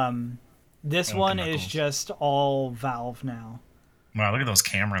 This Okay, one is Knuckles. just all Valve now. Wow, look at those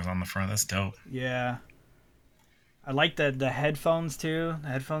cameras on the front. That's dope. Yeah. I like the headphones too. The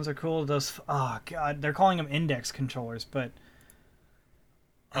headphones are cool. Those god, they're calling them index controllers, but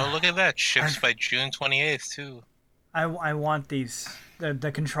Oh, look at that. Ships by June 28th, too. I want these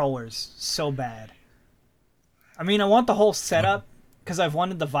the controllers so bad. I mean, I want the whole setup because I've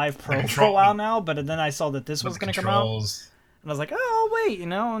wanted the Vive Pro for a control- while now, but then I saw that this was going to come out. Controls. And I was like, oh, wait,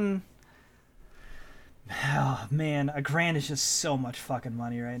 and oh man, $1,000 is just so much fucking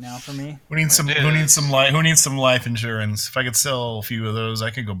money right now for me. Who needs some? It Who needs is. some life? Who needs some life insurance? If I could sell a few of those, I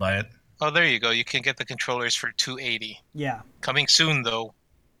could go buy it. Oh, there you go. You can get the controllers for $280. Yeah. Coming soon, though.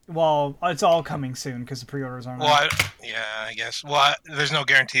 Well, it's all coming soon because the pre-orders aren't. Well, I guess. Well, there's no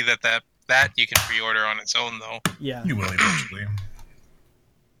guarantee that you can pre-order on its own, though. Yeah. You will eventually.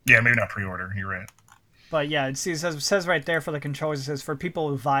 Yeah, maybe not pre-order. You're right. But yeah, it says right there for the controllers, it says for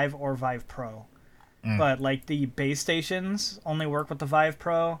people with Vive or Vive Pro. But like the base stations only work with the Vive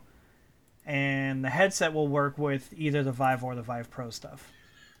Pro, and the headset will work with either the Vive or the Vive Pro stuff.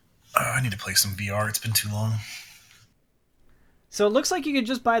 I need to play some VR. It's been too long. So it looks like you could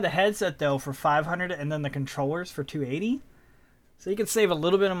just buy the headset though for $500 and then the controllers for $280. So you could save a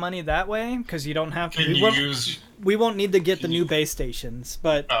little bit of money that way because you don't have to. We won't need to get the new base stations,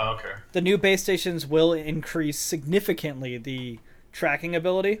 but Oh, okay. the new base stations will increase significantly the tracking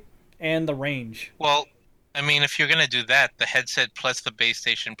ability and the range. Well, I mean, if you're gonna do that, the headset plus the base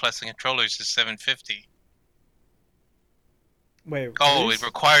station plus the controllers is $750. Wait. Oh, really? it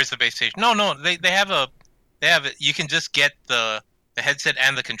requires the base station. No, they have it. You can just get the headset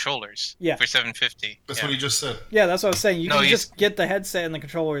and the controllers. Yeah. For $750. That's what he just said. Yeah, that's what I was saying. You No, can you- just get the headset and the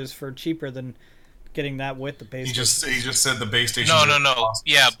controllers for cheaper than getting that with the base. He just said the base station. No.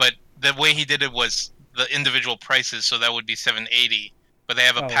 Yeah, but the way he did it was the individual prices, so that would be $780. But they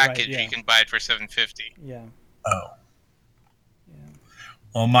have a Oh, right, package yeah. you can buy it for $750. Yeah. Oh.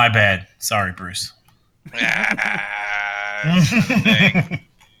 Well, my bad. Sorry, Bruce. That's the thing.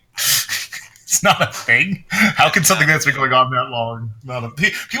 It's not a thing. How can something that's been going on that long?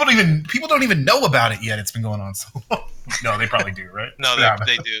 People don't even know about it yet. It's been going on so long. No, they probably do, right? No, Yeah.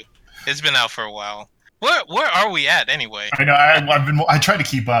 they do. It's been out for a while. Where are we at anyway? I know. I try to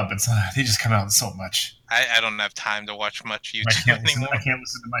keep up. It's they just come out so much. I don't have time to watch much I YouTube can't listen. anymore. I can't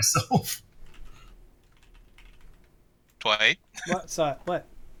listen to myself. Dwight? What? So what?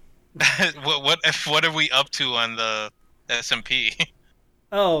 What are we up to on the SMP?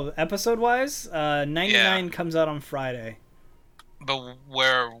 Oh, episode-wise, 99 comes out on Friday. But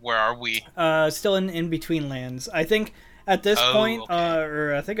where are we? Still in between lands. I think at this point, okay.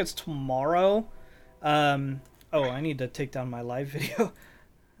 or I think it's tomorrow. I need to take down my live video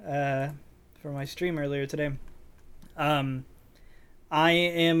for my stream earlier today. I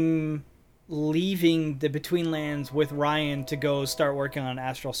am leaving the Between Lands with Ryan to go start working on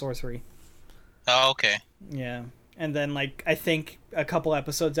Astral Sorcery. Oh, okay. Yeah. And then, like, I think a couple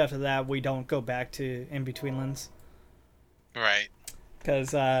episodes after that, we don't go back to In Between Lands. Right.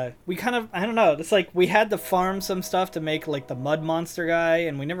 Because we kind of, I don't know, it's like we had to farm some stuff to make, like, the Mud Monster guy,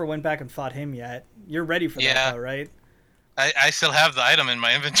 and we never went back and fought him yet. You're ready for that, though, right? I still have the item in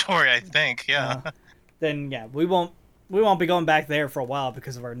my inventory, I think, yeah. Then, yeah, we won't be going back there for a while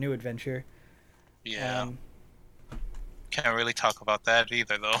because of our new adventure. Yeah. Can't really talk about that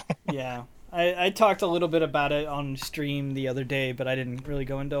either, though. Yeah. I talked a little bit about it on stream the other day, but I didn't really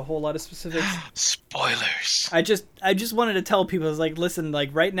go into a whole lot of specifics. Spoilers. I just wanted to tell people, like, listen, like,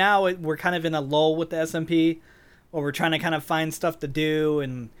 right now we're kind of in a lull with the SMP, where we're trying to kind of find stuff to do,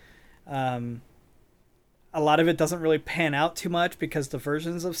 and a lot of it doesn't really pan out too much because the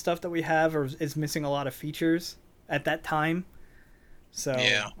versions of stuff that we have is missing a lot of features at that time. So,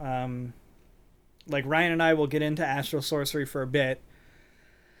 like, Ryan and I will get into Astral Sorcery for a bit.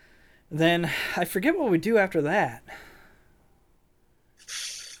 Then I forget what we do after that.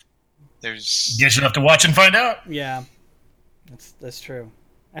 Guess you'll have to watch and find out. Yeah, that's true.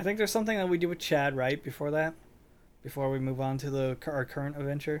 I think there's something that we do with Chad right before that, before we move on to our current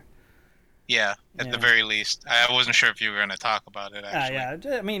adventure. Yeah, at the very least. I wasn't sure if you were going to talk about it,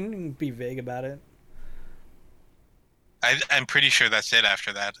 actually. Yeah, I mean, be vague about it. I'm pretty sure that's it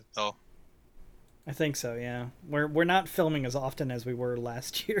after that, though. I think so, yeah. We're not filming as often as we were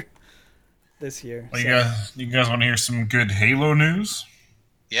last year. This year. Well, you guys want to hear some good Halo news?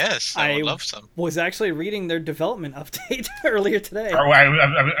 Yes, I would love some. Was actually reading their development update earlier today. Oh,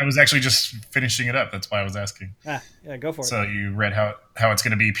 I was actually just finishing it up. That's why I was asking. Yeah, go for it. So you read how it's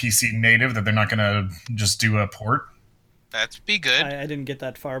going to be PC native, that they're not going to just do a port? That'd be good. I didn't get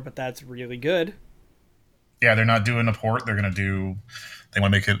that far, but that's really good. Yeah, they're not doing a port. They want to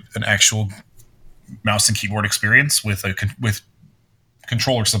make it an actual mouse and keyboard experience with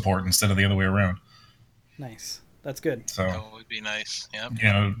controller support instead of the other way around. Nice. That's good. So that would be nice. Yep.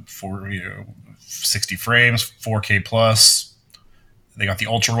 For 60 frames, 4K plus. They got the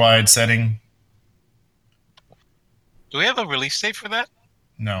ultra wide setting. Do we have a release date for that?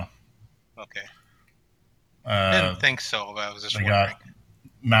 No. Okay. I didn't think so. I was just wondering.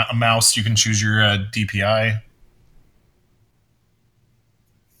 Got a mouse. You can choose your DPI.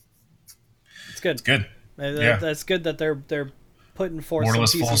 It's good. It's good. That's good that they're putting forth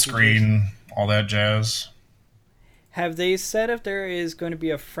borderless full screen, all that jazz. Have they said if there is going to be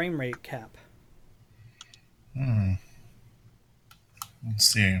a frame rate cap? Let's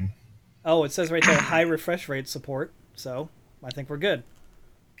see. Oh, it says right there high refresh rate support. So I think we're good.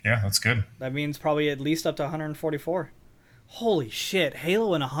 Yeah, that's good. That means probably at least up to 144. Holy shit!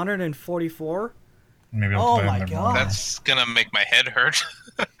 Halo in 144? Maybe. Oh my god! That's gonna make my head hurt.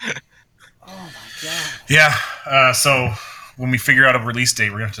 Oh my god! Yeah. So when we figure out a release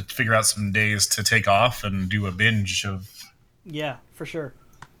date, we're gonna have to figure out some days to take off and do a binge of. Yeah, for sure.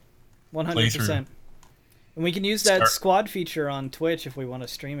 100%. And we can use that squad feature on Twitch if we want to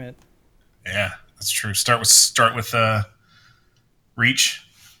stream it. Yeah, that's true. Start with Reach.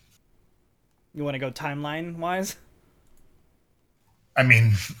 You want to go timeline wise? I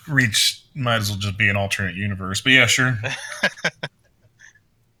mean, Reach might as well just be an alternate universe, but yeah, sure.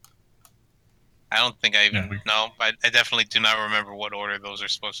 I don't think I even know. I definitely do not remember what order those are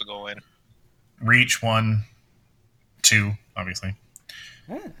supposed to go in. Reach 1, 2, obviously.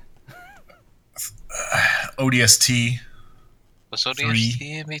 ODST. Was ODST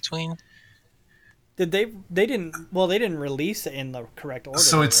in between? Did they didn't release it in the correct order.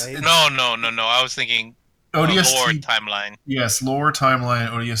 So it's right? No. I was thinking ODST lore timeline. Yes, lore timeline.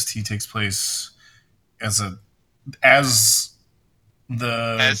 ODST takes place as 3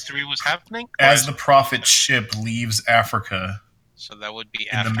 was happening, as the Prophet ship leaves Africa. So that would be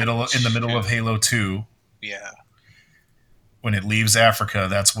in the middle of Halo 2. Yeah. When it leaves Africa,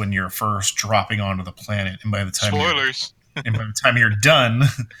 that's when you're first dropping onto the planet, and by the time spoilers, and by the time you're done,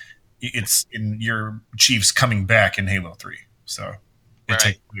 it's in your Chief's coming back in Halo 3. So it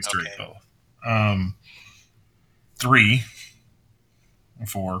takes place during both. 3,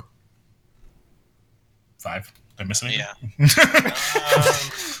 4, 5. Did I miss anything? Yeah.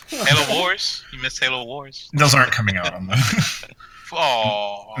 Halo Wars. You missed Halo Wars. Those aren't coming out on the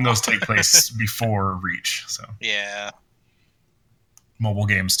Oh. And those take place before Reach. So Yeah. mobile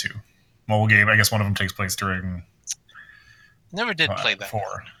games too. Mobile game. I guess one of them takes place during Never did play that.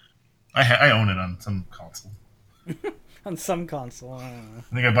 4. I own it on some console. On some console. I don't know.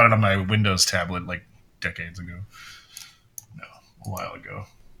 I think I bought it on my Windows tablet like decades ago. No, a while ago.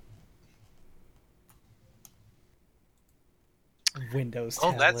 Windows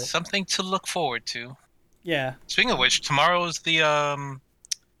Oh, tablet. that's something to look forward to. Yeah. Speaking of which, tomorrow is the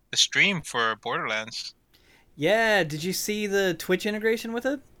stream for Borderlands. Yeah, did you see the Twitch integration with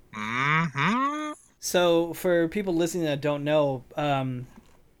it? Mm-hmm. So, for people listening that don't know,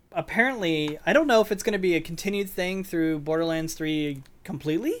 apparently, I don't know if it's going to be a continued thing through Borderlands 3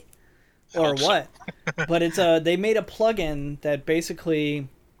 completely, or what, but it's they made a plugin that basically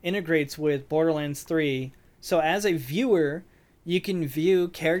integrates with Borderlands 3, so as a viewer, you can view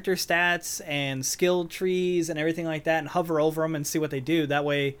character stats and skill trees and everything like that and hover over them and see what they do. That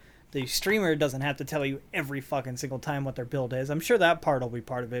way, the streamer doesn't have to tell you every fucking single time what their build is. I'm sure that part will be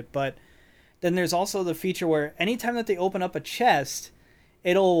part of it, but then there's also the feature where anytime that they open up a chest,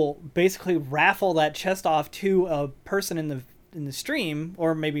 it'll basically raffle that chest off to a person in the stream,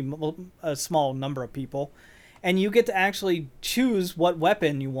 or maybe a small number of people, and you get to actually choose what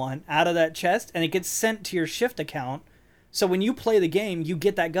weapon you want out of that chest, and it gets sent to your Shift account. So when you play the game, you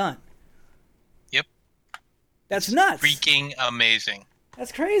get that gun. Yep. That's nuts. Freaking amazing.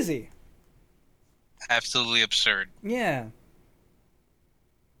 That's crazy. Absolutely absurd. Yeah.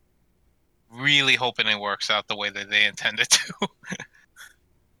 Really hoping it works out the way that they intended to.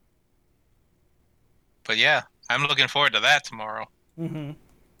 But yeah, I'm looking forward to that tomorrow. Mm-hmm.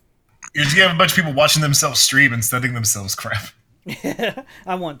 You're just gonna have a bunch of people watching themselves stream and studying themselves crap.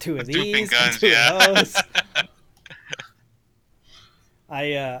 I want 2 of Duping these. guns, 2 yeah. of those.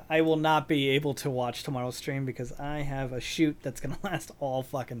 I will not be able to watch tomorrow's stream because I have a shoot that's gonna last all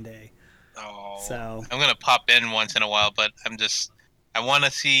fucking day. Oh, So I'm gonna pop in once in a while, but I want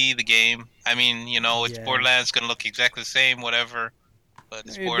to see the game. I mean, it's Yeah. Borderlands, gonna look exactly the same, whatever. But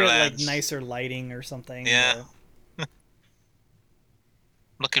it's maybe a bit Borderlands. like nicer lighting or something. Yeah. or-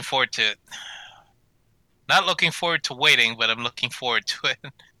 Looking forward to it. Not looking forward to waiting, but I'm looking forward to it.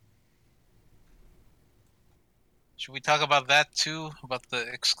 Should we talk about that too? About the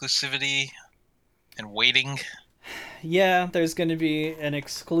exclusivity and waiting? Yeah, there's going to be an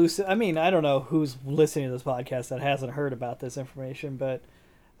exclusive. I mean, I don't know who's listening to this podcast that hasn't heard about this information, but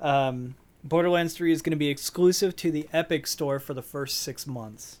Borderlands 3 is going to be exclusive to the Epic Store for the first 6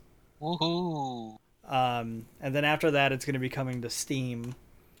 months. Woohoo! And then after that, it's going to be coming to Steam.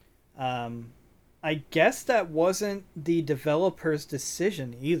 I guess that wasn't the developer's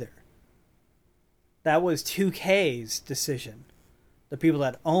decision either. That was 2K's decision. The people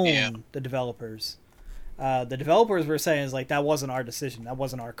that own the developers. The developers were saying is like that wasn't our decision. That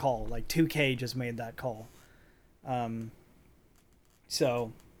wasn't our call. Like 2K just made that call.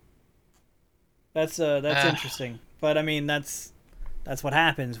 So that's interesting. But I mean that's what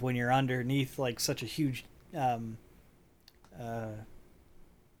happens when you're underneath like such a huge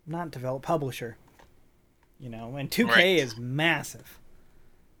publisher. And 2K is massive.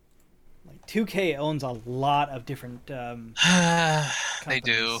 Like 2K owns a lot of different They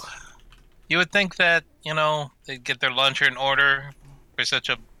do. You would think that, they'd get their launcher in order for such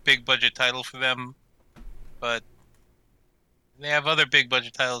a big budget title for them, but they have other big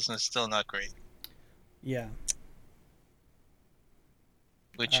budget titles and it's still not great. Yeah.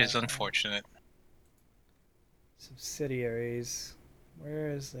 Which is unfortunate. Subsidiaries.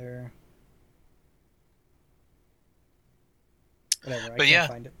 Where is there? Whatever, I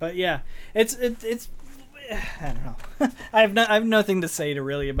can't find it. But yeah, it's I don't know. I have nothing to say to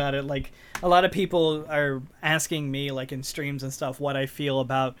really about it. Like a lot of people are asking me like in streams and stuff what I feel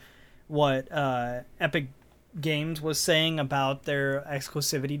about what Epic Games was saying about their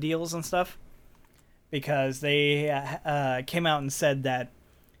exclusivity deals and stuff, because they came out and said that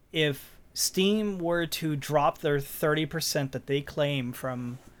if Steam were to drop their 30% that they claim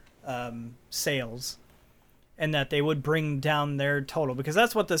from sales, and that they would bring down their total, because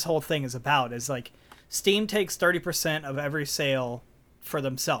that's what this whole thing is about, is like Steam takes 30% of every sale for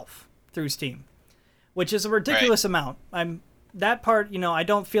themselves through Steam, which is a ridiculous amount. That part, I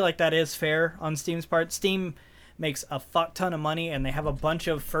don't feel like that is fair on Steam's part. Steam makes a fuck ton of money, and they have a bunch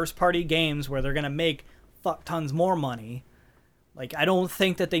of first-party games where they're going to make fuck tons more money. Like, I don't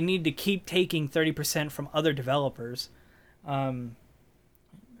think that they need to keep taking 30% from other developers.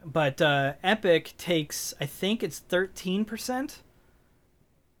 But Epic takes, I think it's 13%.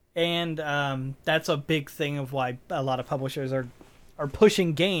 And that's a big thing of why a lot of publishers are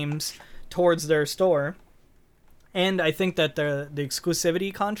pushing games towards their store. And I think that the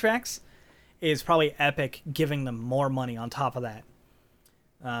exclusivity contracts is probably Epic giving them more money on top of that.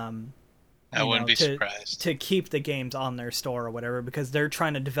 I wouldn't be surprised. To keep the games on their store or whatever, because they're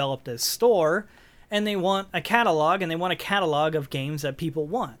trying to develop this store and they want a catalog, and they want a catalog of games that people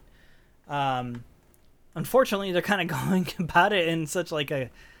want. Unfortunately, they're kind of going about it in such like a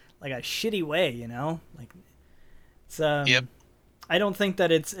shitty way, you know? Like it's Yep. I don't think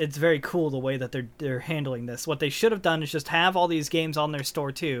that it's very cool the way that they're handling this. What they should have done is just have all these games on their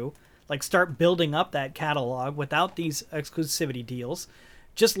store too. Like start building up that catalog without these exclusivity deals.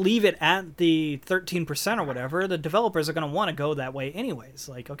 Just leave it at the 13% or whatever. The developers are going to want to go that way anyways.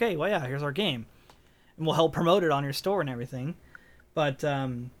 Like, okay, well, yeah, here's our game. And we'll help promote it on your store and everything. But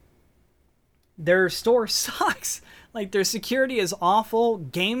their store sucks. Like, their security is awful.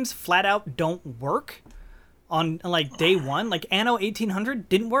 Games flat out don't work on, like, day one. Like, Anno 1800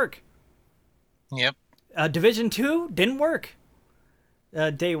 didn't work. Yep. Division 2 didn't work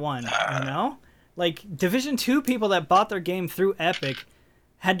day one, you know? Like, Division 2 people that bought their game through Epic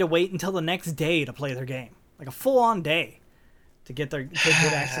had to wait until the next day to play their game. Like a full-on day to get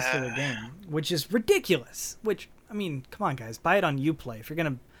access to their game, which is ridiculous. Which, I mean, come on, guys. Buy it on Uplay. If you're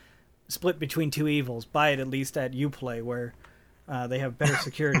going to split between two evils, buy it at least at Uplay where they have better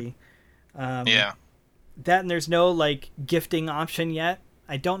security. Yeah. That, and there's no, like, gifting option yet.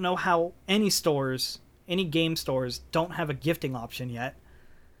 I don't know how any game stores don't have a gifting option yet.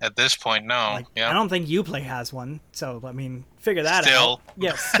 At this point, no. Like, Yep. I don't think Uplay has one, so I mean, figure that Still. out.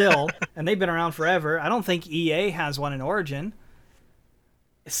 Yeah, still, and they've been around forever. I don't think EA has one in Origin.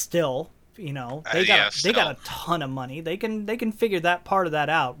 Still, you know, they got a ton of money. They can figure that part of that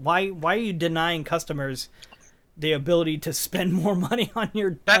out. Why are you denying customers the ability to spend more money on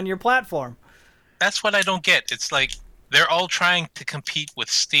your platform? That's what I don't get. It's like they're all trying to compete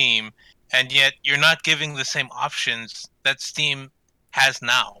with Steam, and yet you're not giving the same options that Steam has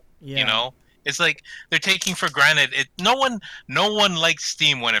now. Yeah. You know, it's like they're taking for granted it. No one liked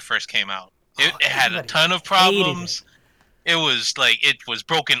Steam when it first came out. It had a ton of problems. It was like it was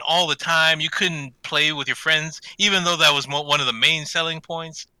broken all the time. You couldn't play with your friends, even though that was one of the main selling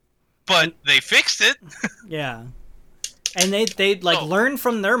points. But they fixed it. Yeah, and they learn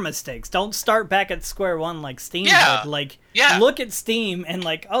from their mistakes. Don't start back at square one like Steam did. Like, look at Steam and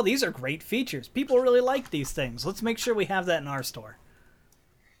like, oh, these are great features. People really like these things. Let's make sure we have that in our store.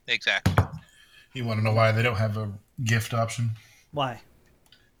 Exactly. You want to know why they don't have a gift option? Why?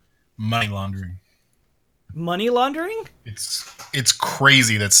 Money laundering. Money laundering? It's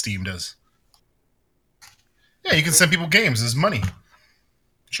crazy that Steam does. Yeah, you can send people games as money.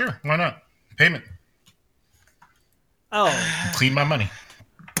 Sure, why not? Payment. Oh. Clean my money.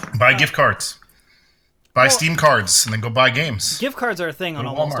 Buy gift cards. Buy Steam cards and then go buy games. Gift cards are a thing on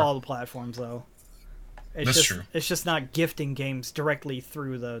almost Walmart. all the platforms, though. That's true. It's just not gifting games directly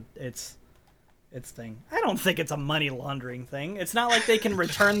through its thing. I don't think it's a money laundering thing. It's not like they can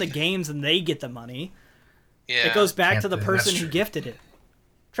return the games and they get the money. Yeah. It goes back to the That's person who true. gifted it.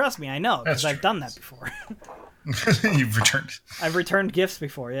 Trust me, I know, because That's I've true. done that before. You've returned. I've returned gifts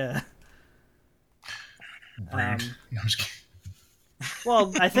before, yeah. Rude. No, I'm just kidding.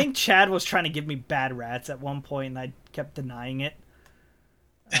 Well, I think Chad was trying to give me bad rats at one point, and I kept denying it.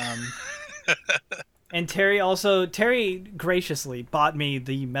 And Terry graciously bought me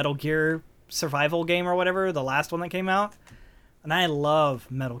the Metal Gear survival game or whatever, the last one that came out. And I love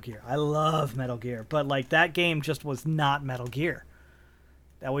Metal Gear. But, like, that game just was not Metal Gear.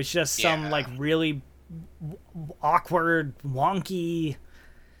 That was just some, like, really awkward, wonky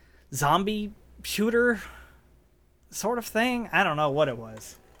zombie shooter sort of thing. I don't know what it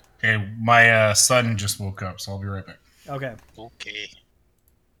was. Okay, my son just woke up, so I'll be right back. Okay. Okay.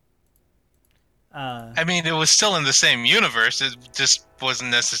 I mean, it was still in the same universe. It just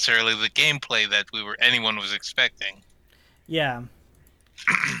wasn't necessarily the gameplay that anyone was expecting. Yeah.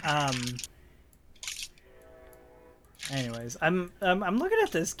 Anyways, I'm looking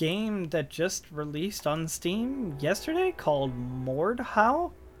at this game that just released on Steam yesterday called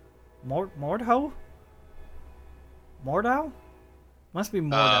Mordhau? Mordhau? Mordhau? Must be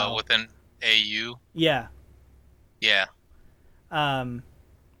Mordhau. With an AU. Yeah. Yeah.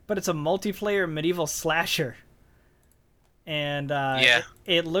 But it's a multiplayer medieval slasher. And Yeah.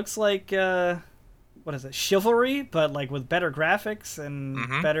 it looks like what is it? Chivalry, but like with better graphics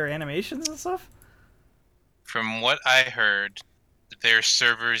and better animations and stuff. From what I heard, their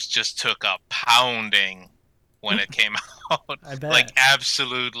servers just took a pounding when it came out. I bet. Like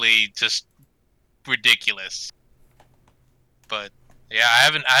absolutely just ridiculous. But yeah, I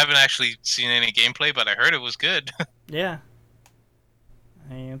haven't actually seen any gameplay, but I heard it was good. Yeah.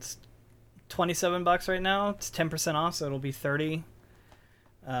 I mean, it's $27 right now. It's 10% off, so it'll be 30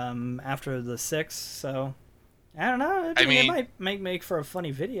 after the 6th. So I don't know. I mean, it might make for a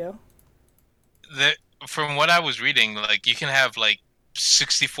funny video. From what I was reading, like you can have like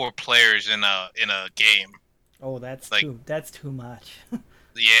 64 players in a game. Oh, that's too much.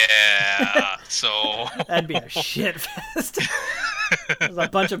 Yeah, so that'd be a shit fest. There's a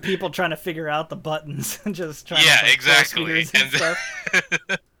bunch of people trying to figure out the buttons and just trying to exactly. And stuff.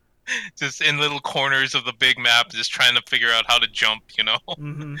 Just in little corners of the big map, just trying to figure out how to jump, you know.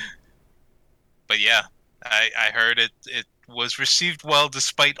 Mm-hmm. But yeah, I heard it was received well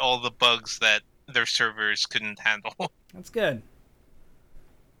despite all the bugs that their servers couldn't handle. That's good.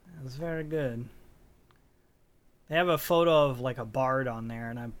 That's very good. They have a photo of like a bard on there,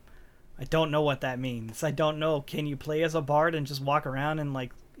 and I don't know what that means. I don't know. Can you play as a bard and just walk around and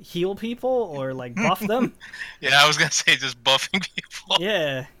like heal people or like buff them? Yeah, I was gonna say just buffing people.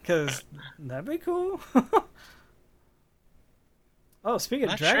 Yeah, because that'd be cool. Oh, speaking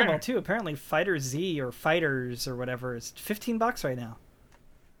of Dragon Ball 2, apparently Fighter Z or Fighters or whatever is $15 right now.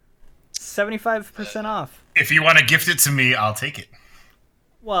 75% off. If you want to gift it to me, I'll take it.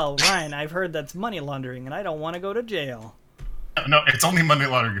 Well, Ryan, I've heard that's money laundering, and I don't want to go to jail. No, it's only money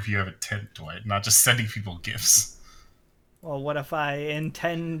laundering if you have intent, Dwight, not just sending people gifts. Well, what if I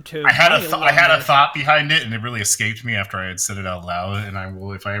intend to? I had a thought behind it, and it really escaped me after I had said it out loud. And I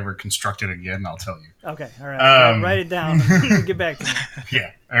will, if I ever construct it again, I'll tell you. Okay, all right. Write it down. And get back to me.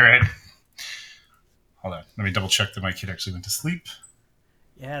 Yeah, all right. Hold on, let me double check that my kid actually went to sleep.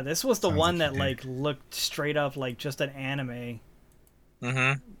 Yeah, this was the one that like looked straight up like just an anime.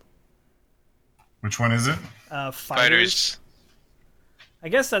 Mm-hmm. Which one is it? Fighters. I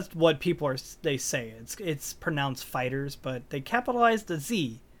guess that's what people they say. It's pronounced Fighters, but they capitalized the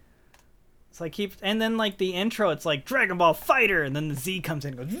Z. It's like and then like the intro, it's like Dragon Ball Fighter, and then the Z comes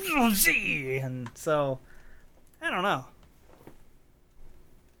in and goes Z, and so I don't know.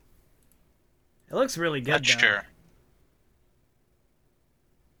 It looks really good. That's true.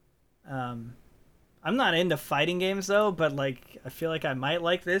 I'm not into fighting games though, but like I feel like I might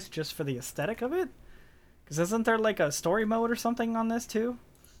like this just for the aesthetic of it. Because isn't there like a story mode or something on this too?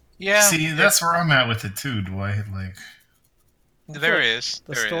 Yeah. See, that's where I'm at with it too, Dwight. Like, there is.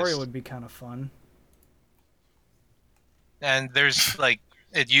 The story would be kind of fun. And there's like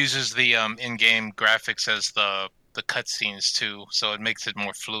it uses the in-game graphics as the cutscenes too, so it makes it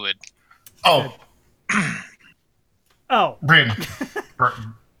more fluid. Oh. Oh. Brandon.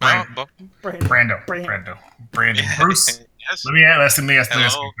 Brando. Bruce, Yes. let me ask you a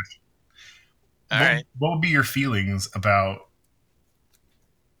question. All right. What would be your feelings about...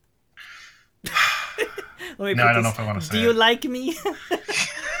 I don't know if I want to say Do you like me?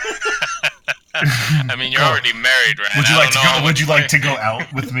 I mean, you're already married, right? Would you like to go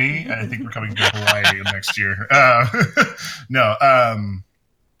out with me? I think we're coming to Hawaii next year. No.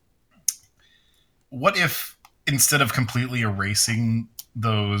 What if instead of completely erasing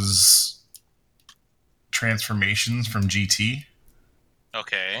those transformations from GT?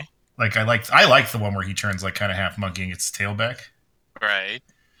 Okay. Like I like the one where he turns like kind of half monkey and gets his tail back. Right.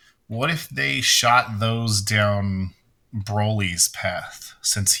 What if they shot those down Broly's path,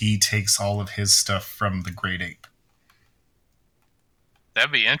 since he takes all of his stuff from the Great Ape?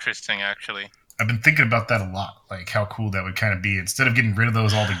 That'd be interesting, actually. I've been thinking about that a lot, like how cool that would kind of be. Instead of getting rid of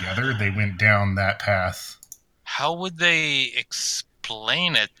those altogether, they went down that path. How would they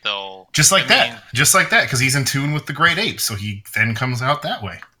explain it, though? Just like that, because he's in tune with the Great Ape, so he then comes out that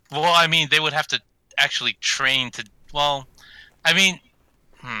way. Well, I mean, they would have to actually train to... Well, I mean...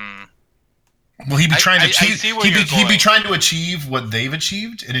 Well, he'd be trying to achieve. He'd be trying to achieve what they've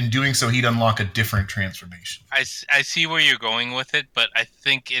achieved, and in doing so, he'd unlock a different transformation. I see where you're going with it, but I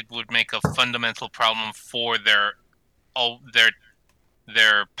think it would make a fundamental problem for their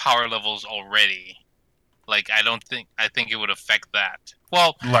power levels already. Like, I think it would affect that.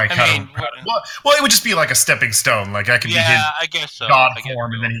 Well, like it would just be like a stepping stone. Like I could be his I guess so. God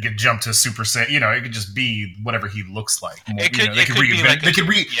form, and then he could jump to Super Saiyan. You know, it could just be whatever he looks like. They could reinvent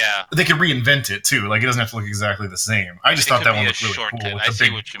it too. Like it doesn't have to look exactly the same. I just thought that one looked really cool. I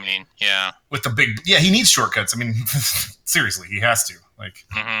see what you mean. Yeah. With the big, he needs shortcuts. I mean, seriously, he has to. Like,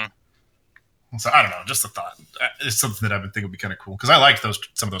 so I don't know. Just a thought. It's something that I've been thinking would be kind of cool because I liked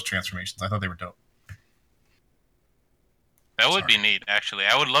some of those transformations. I thought they were dope. That would be neat, actually.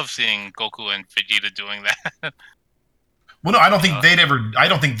 I would love seeing Goku and Vegeta doing that. Well, no, I don't think they'd ever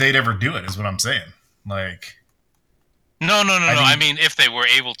do it. Is what I'm saying. Like, no. I mean, if they were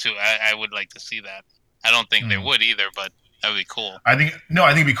able to, I would like to see that. I don't think they would either, but that would be cool. I think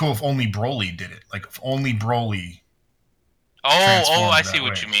it'd be cool if only Broly did it. Like, if only Broly I transformed see that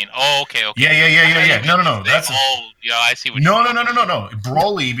what way. you mean. Oh, okay. Yeah. No. That's yeah, I see what. no.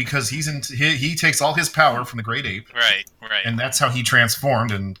 Broly, because he takes all his power from the great ape, Right. and that's how he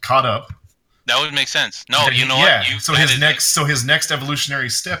transformed and caught up. That would make sense. No, Then you know yeah. what? So his next evolutionary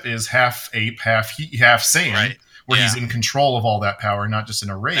step is half ape, half Saiyan, Right. where Yeah. he's in control of all that power, not just in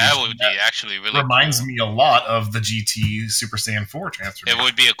a rage. That would be actually really reminds cool. me a lot of the GT Super Saiyan 4 transformation. It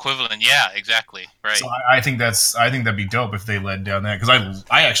would be equivalent. Yeah, exactly. Right. So I think that'd be dope if they led down that, because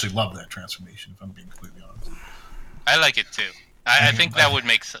I actually love that transformation, if I'm being completely honest. I like it too. I think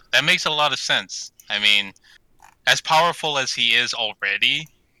that makes a lot of sense. I mean, as powerful as he is already,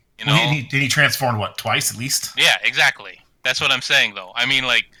 you know. He transformed what, twice at least? Yeah, exactly. That's what I'm saying, though. I mean,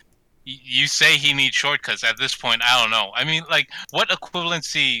 like, you say he needs shortcuts. At this point, I don't know. I mean, like, what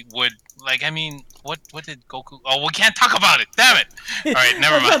equivalency would, like, I mean, what did Goku... Oh, we can't talk about it. Damn it. All right,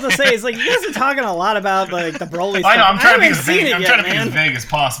 never mind. I was about to say, it's like, you guys are talking a lot about, like, the Broly stuff. I know, I'm trying to be as haven't seen vague. it I'm yet, trying to be man. as vague as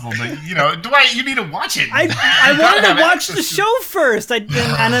possible, but you know, Dwight, you need to watch it. I You wanted gotta to have watch access the to- show first, and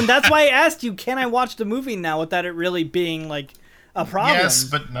then that's why I asked you, can I watch the movie now without it really being, like, a problem? Yes,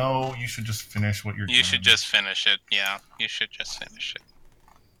 but no, you should just finish what you're doing. You should just finish it. Yeah, you should just finish it.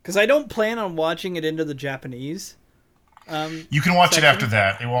 Because I don't plan on watching it into the Japanese. You can watch it section. after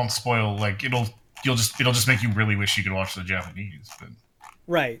that. It won't spoil. Like it'll just make you really wish you could watch the Japanese. But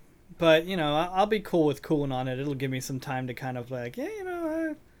Right. But, you know, I'll be cool with cooling on it. It'll give me some time to kind of, like, yeah, you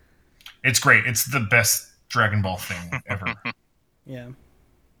know, it's great. It's the best Dragon Ball thing ever. yeah.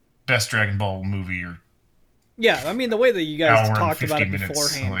 Best Dragon Ball movie or Yeah, I mean, the way that you guys hour and talked 50 about it minutes.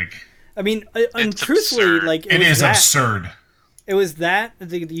 beforehand. Like I mean, and It's truthfully, absurd. like, it is absurd. It was that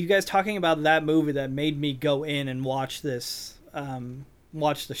you guys talking about that movie that made me go in and watch this,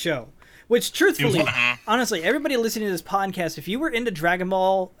 watch the show. Which, truthfully, honestly, everybody listening to this podcast, if you were into Dragon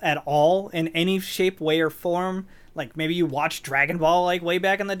Ball at all in any shape, way, or form, like maybe you watched Dragon Ball like way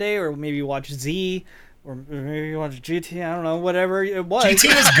back in the day, or maybe you watched Z, or maybe you watched GT, I don't know, whatever it was.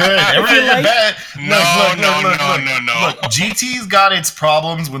 GT was good. Everything like- bad. No. Look, GT's got its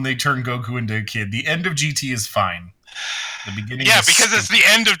problems when they turn Goku into a kid. The end of GT is fine. The beginning. Yeah, is because it's the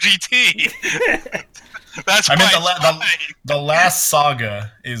end of GT. That's I why mean, it's fine. the last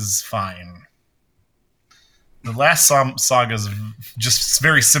saga is fine. The last saga is just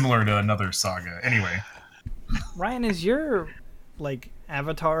very similar to another saga. Anyway, Ryan, is your, like,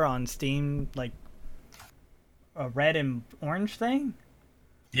 avatar on Steam, like, a red and orange thing?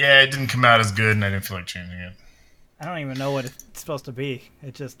 yeah, it didn't come out as good, and I didn't feel like changing it. I don't even know what it's supposed to be.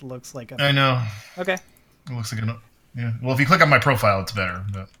 It just looks like a... I know. Okay. It looks like yeah. Well, if you click on my profile, it's better,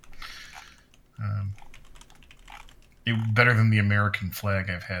 but better than the American flag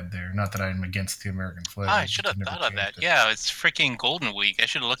I've had there. Not that I'm against the American flag. I should have never thought of that. changed it. Yeah, it's freaking Golden Week. I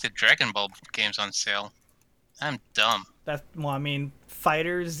should have looked at Dragon Ball games on sale. I'm dumb. Well, I mean,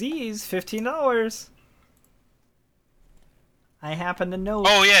 Fighter Z's $15. I happen to know.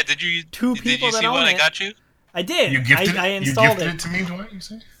 Oh yeah, did you Two did people you that see own what I it. got you? I did. You gifted I it? installed you gifted it. it to me, Dwight, you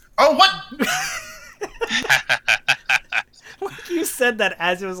say? Oh, what? You said that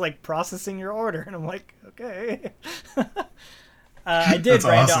as it was like processing your order, and I'm like, okay. I did, That's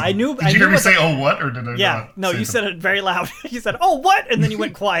Brando. awesome. I knew. Did I you knew hear me what say, the- oh, what? Or did I Yeah, not no, say you something? said it very loud. You said, "Oh, what?" and then you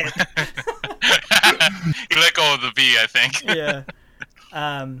went quiet. You let go of the V, I think. Yeah.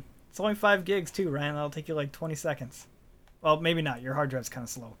 It's only 5 gigs too, Ryan. That'll take you like 20 seconds. Well, maybe not. Your hard drive's kind of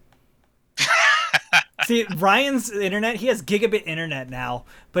slow. See, Ryan's internet, he has gigabit internet now,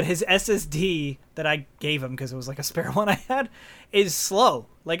 but his SSD that I gave him, because it was like a spare one I had, is slow.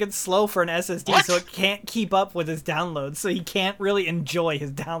 Like, it's slow for an SSD, What? so it can't keep up with his download, so he can't really enjoy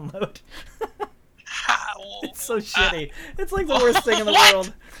his download. It's so shitty. It's like the worst thing in the What?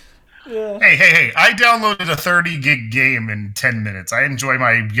 world. Yeah. Hey! I downloaded a 30 gig game in 10 minutes. I enjoy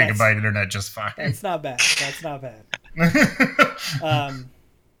my gigabyte internet just fine. That's not bad. That's not bad.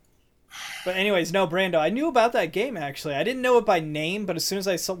 But anyways, no, Brando, I knew about that game, actually. I didn't know it by name, but as soon as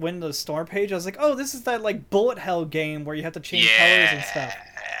I went to the store page, I was like, oh, this is that, like, bullet hell game where you have to change colors and stuff.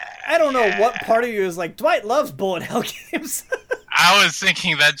 I don't know what part of you is like, Dwight loves bullet hell games. I was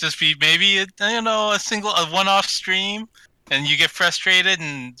thinking that'd just be maybe a one-off stream, and you get frustrated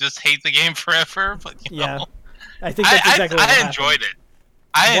and just hate the game forever. But you Yeah. know, I think that's exactly what I happened. enjoyed it.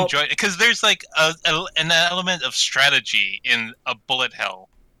 I Well- enjoyed it because there's like an element of strategy in a bullet hell.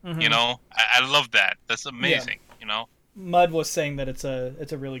 Mhm. You know, I love that. That's amazing. You know, Mud was saying that it's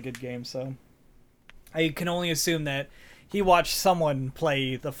a really good game, so I can only assume that he watched someone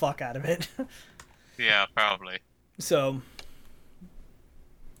play the fuck out of it. yeah, probably. So,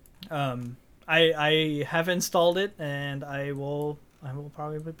 I have installed it, and I will I will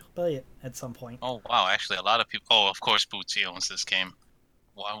probably play it at some point. Oh wow, actually a lot of people. Oh, of course, Bootsy owns this game.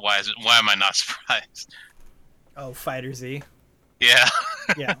 Why is it? Why am I not surprised? Oh, Fighter Z. Yeah.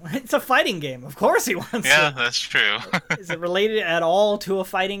 Yeah, it's a fighting game. Of course he wants Yeah, it. that's true. Is it related at all to a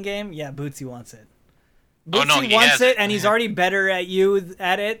fighting game? Yeah, Bootsy wants it. Oh, no, Bootsy he wants has it, it. and he's already better at you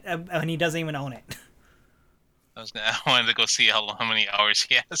at it, and he doesn't even own it. I wanted to go see how many hours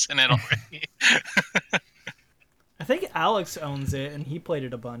he has in it already. I think Alex owns it, and he played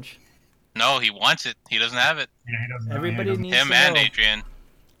it a bunch. No, he wants it. He doesn't have it. Yeah, he doesn't. Everybody needs Him to and know. Adrian.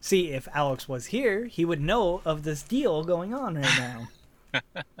 See, if Alex was here, he would know of this deal going on right now.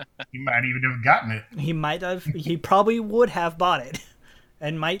 He might even have gotten it. He might have. He probably would have bought it,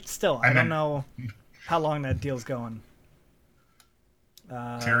 and might still. I don't know how long that deal's going.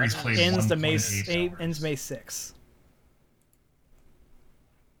 Terry's played Ends 1.8 hours. ends May 6th.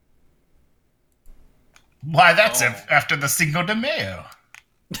 Why, that's Oh. after the Cinco de Mayo.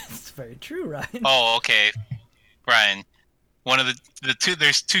 It's very true, right? Oh, okay. Brian, one of the two.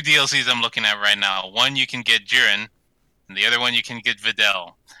 There's two DLCs I'm looking at right now. One you can get Jiren, and the other one you can get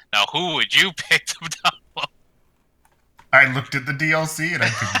Videl. Now, who would you pick to download? I looked at the DLC and I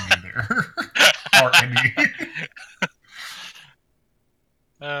couldn't either. Or any.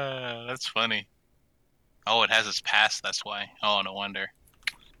 That's funny. Oh, it has its past. That's why. Oh, no wonder.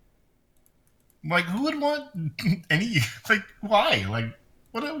 Like, who would want any? Like, why? Like,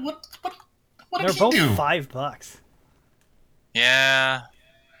 what They're did he both do? $5. Yeah.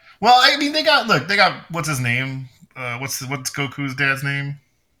 Well, I mean, they got what's his name? What's Goku's dad's name?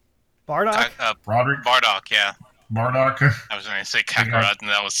 Bardock? Roderick Bardock. Yeah. Bardock. I was going to say Kakarot, and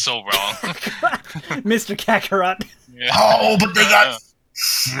that was so wrong. Mr. Kakarot. Yeah. Oh, but they got.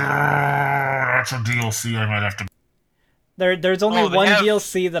 That's a DLC. I might have to. There's only Oh, they one have-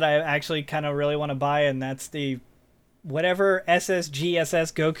 DLC that I actually kind of really want to buy, and that's the whatever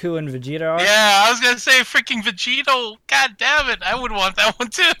SSGSS Goku and Vegeta are. Yeah, I was going to say freaking Vegito. God damn it. I would want that one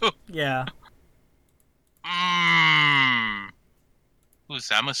too. Yeah. Ooh,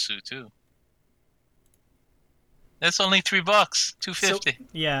 Zamasu too. That's only $3. $2.50.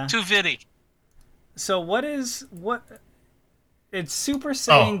 Yeah. $2.50. So what? It's Super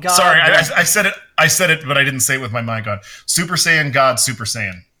Saiyan Oh, God. sorry. I said it. I said it, but I didn't say it with my mic on. Super Saiyan God, Super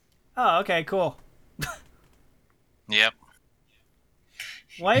Saiyan. Oh, okay, cool. Yep.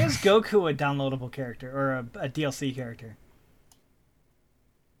 Why is Goku a downloadable character or a DLC character?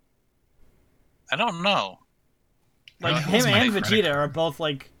 I don't know. Like That him was my and credit Vegeta are both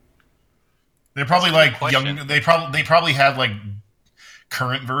like. They're probably That's a good like question. young. They probably have like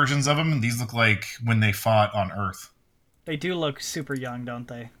current versions of them, and these look like when they fought on Earth. They do look super young, don't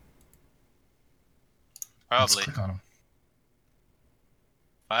they? Let's Probably. click on them.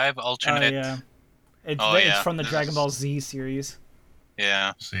 5 Oh alternate. yeah. It's Oh, it's yeah. from the This Dragon is- Ball Z series.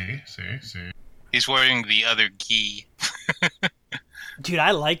 Yeah. See. He's wearing the other gi. Dude, I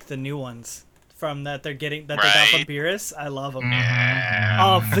like the new ones from that they're getting that they got from Right. Beerus. I love them. Yeah.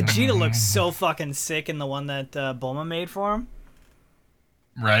 Oh, Vegeta looks so fucking sick in the one that Bulma made for him.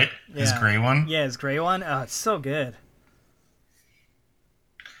 Right? His Yeah. gray one? Yeah, his gray one. Oh, it's so good.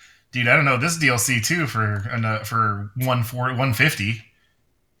 Dude, I don't know. This DLC too for 150,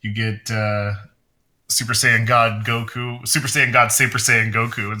 you get Super Saiyan God Goku, Super Saiyan God Super Saiyan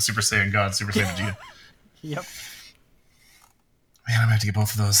Goku, and Super Saiyan God Super Saiyan Vegeta. Yep. Man, I'm gonna have to get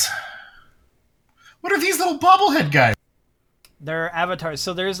both of those. What are these little bobblehead guys? They're avatars.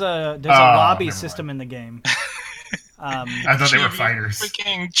 So there's a Oh, lobby never system in the game. I thought they were Chibi- fighters.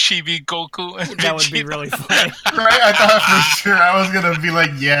 Freaking Chibi Goku. And That would be Vegeta. really funny. Right? I thought for sure I was gonna be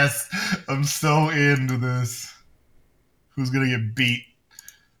like, yes, I'm so into this. Who's gonna get beat?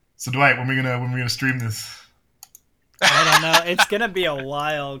 So Dwight, when we gonna stream this? I don't know. It's gonna be a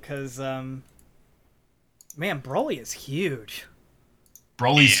while because man, Broly is huge.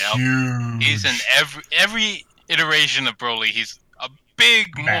 Broly's Yep. huge. He's in every iteration of Broly. He's a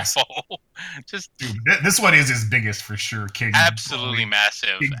big Massive. mofo. Just Dude, this one is his biggest for sure. King. absolutely Broly.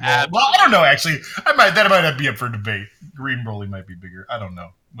 massive. King Broly. Absolutely. Well, I don't know. Actually, that might be up for debate. Green Broly might be bigger. I don't know.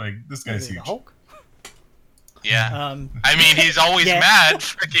 Like this guy's Is he the huge. Hulk? Yeah. I mean, he's always Yeah. mad.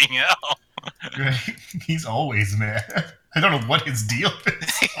 Freaking hell. He's always mad. I don't know what his deal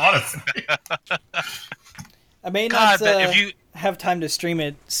is. Honestly, I may God, not but if you have time to stream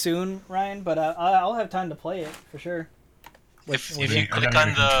it soon, Ryan, but I'll have time to play it for sure. if with you you. I click gotta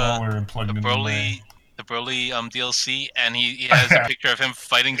on get a controller and plug the it in Broly DLC, and he has a picture of him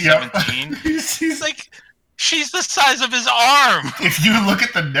fighting 17. He's Like, she's the size of his arm. if you look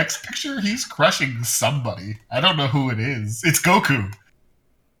at the next picture, he's crushing somebody. I don't know who it is. It's Goku.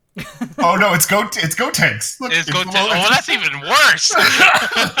 Oh no, it's Gotenks. Look, It's Gotenks. Oh, that's even worse.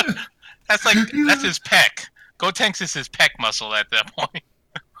 That's his pec. Gotenks is his pec muscle at that point.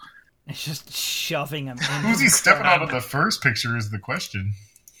 It's just shoving him. Who's he stepping out of the first picture is the question.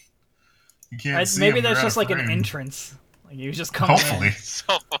 You can't see maybe him, that's they're just out like of an frame. entrance. Like he was just coming Hopefully. in.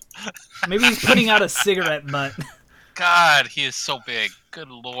 So, Maybe he's putting out a cigarette butt. God, he is so big. Good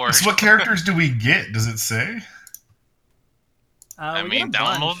lord. So what characters do we get? Does it say? I We mean, get a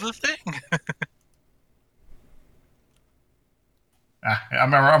bunch. download the thing.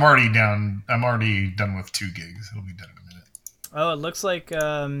 I'm already down. I'm already done with 2 gigs. It'll be done in a minute. Oh, it looks like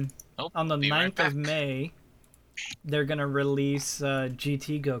Nope, on the be 9th right of back. May, they're gonna release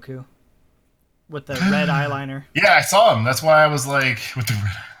GT Goku with the red eyeliner. Yeah, I saw him. That's why I was like, with the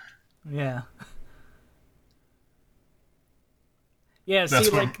Yeah. Yeah, That's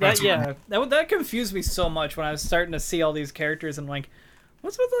see, what- like that. that's what- Yeah, that confused me so much when I was starting to see all these characters and like,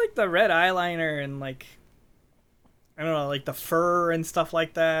 what's with like the red eyeliner and like, I don't know, like the fur and stuff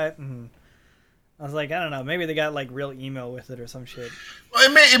like that. And I was like, I don't know, maybe they got like real emo with it or some shit. Well,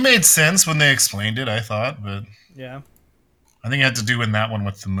 it made sense when they explained it, I thought, but Yeah. I think it had to do in that one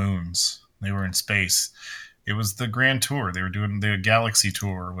with the moons. They were in space. It was the Grand Tour. They were doing the Galaxy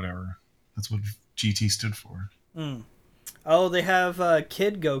Tour or whatever. That's what GT stood for. Mm. Oh, they have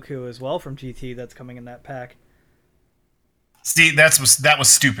Kid Goku as well from GT that's coming in that pack. See, that was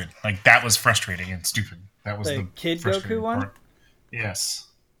stupid. Like, that was frustrating and stupid. That was The the Kid frustrating Goku one? part. Yes.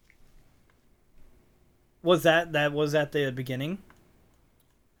 Was that was at the beginning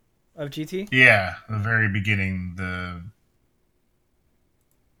of GT? Yeah, the very beginning, the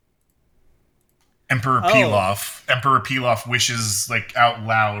Emperor Pilaf wishes like out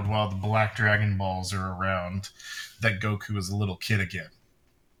loud while the Black Dragon Balls are around that Goku is a little kid again.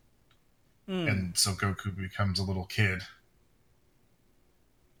 And so Goku becomes a little kid.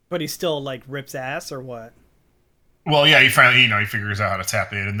 But he still like rips ass or what? Well, yeah, he finally, he figures out how to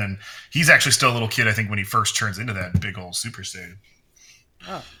tap in, and then he's actually still a little kid, I think, when he first turns into that big old Super Saiyan.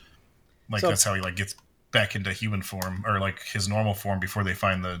 Oh. Like, So- that's how he, like, gets back into human form, or, like, his normal form before they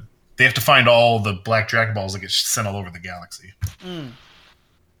find they have to find all the Black Dragon Balls that get sent all over the galaxy. It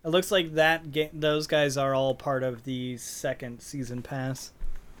looks like those guys are all part of the second season pass.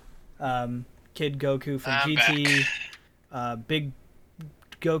 Kid Goku from I'm GT, Big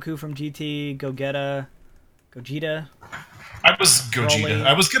Goku from GT, Gogeta. I was Gogeta. Broly.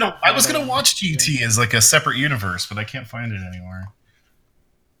 I was gonna watch GT as, like, a separate universe, but I can't find it anywhere.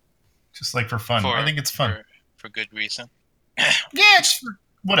 Just, like, for fun. I think it's fun. For good reason. Yeah, just for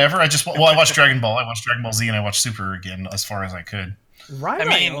whatever. I watched Dragon Ball. I watched Dragon Ball Z, and I watched Super again as far as I could.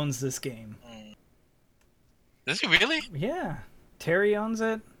 Rai owns this game. Does he really? Yeah. Terry owns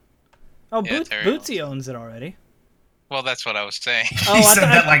it. Oh, Yeah, Terry Bootsy owns it already. Well, that's what I was saying. Oh, He I said thought-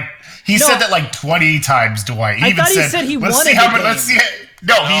 that like said that like 20 times, Dwight. I thought he said he let's wanted see how the many, let's see. game. He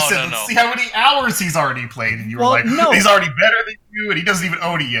No, said no, let's no. see how many hours he's already played, and you were Well, like, no. he's already better than you, and he doesn't even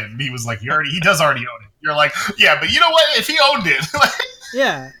own it yet. And he was like, he does already own it. You're like, yeah, but you know what? If he owned it,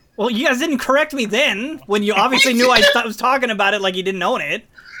 Yeah. Well, you guys didn't correct me then when you obviously knew I was talking about it like you didn't own it.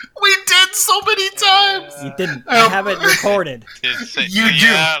 we did so many times. You didn't. I have it recorded. You do.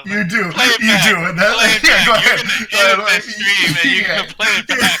 Play it You back. do. And that, Play it yeah, back. go You're ahead. gonna edit this stream, and you Yeah. can play it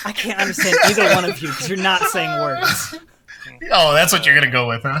back. I can't understand either one of you because you're not saying words. Oh, that's what you're gonna go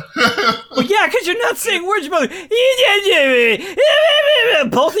with, huh? Well, yeah, because you're not saying words. You're both,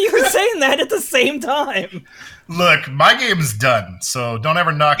 both of you are saying that at the same time. Look, my game's done, so don't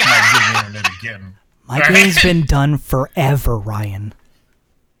ever knock my big internet again. My game's been done forever, Ryan.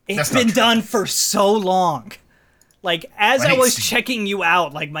 It's That's not been true. done for so long. Like, as I Wait, was Steam. checking you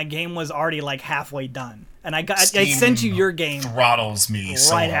out, like, my game was already, like, halfway done. And I Steam sent you your game throttles me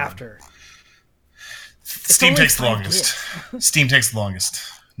so right hard. after. Steam only takes the 5 longest. Steam takes the longest.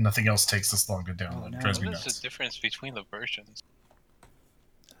 Nothing else takes this long to download. Oh, no. Drives me What is nuts. the difference between the versions?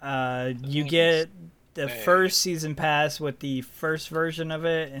 You get the Hey. first season pass with the first version of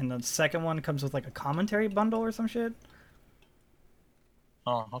it, and the second one comes with, like, a commentary bundle or some shit.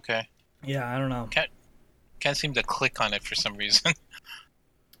 Oh, okay. Yeah, I don't know. Can't seem to click on it for some reason.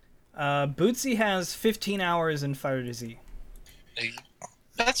 Bootsy has 15 hours in Fighter Z.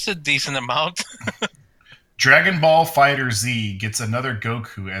 That's a decent amount. Dragon Ball Fighter Z gets another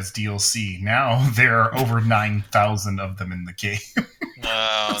Goku as DLC. Now there are over 9,000 of them in the game.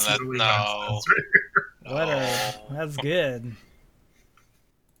 No, That's literally what no. it says right here. That's good.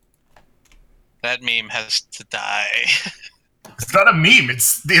 That meme has to die. It's not a meme.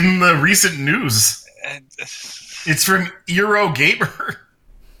 It's in the recent news. It's from Eurogamer.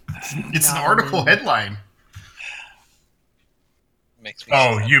 It's an not a article meme. headline. makes me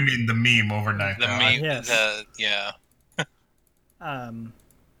Oh, sad. you mean the meme overnight? The now. meme, Yes. yeah.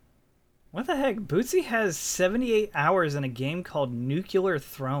 What the heck? Bootsy has 78 hours in a game called Nuclear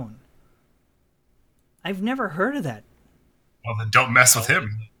Throne. I've never heard of that. Well, then don't mess with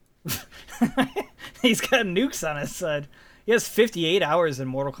him. He's got nukes on his side. He has 58 hours in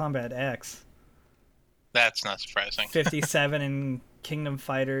Mortal Kombat X. That's not surprising. 57 in King of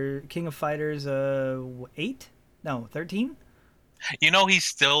Fighters 8? No, 13? You know he's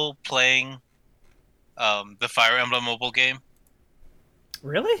still playing the Fire Emblem mobile game?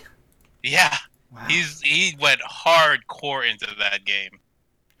 Really? Yeah. Wow. He went hardcore into that game.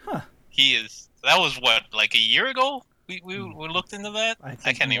 Huh. That was what, like a year ago? We looked into that? I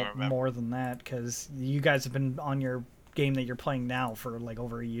I can't even remember. more than that, because you guys have been on your game that you're playing now for like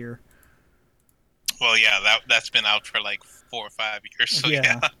over a year. Well, yeah, that's been out for like 4 or 5 years, so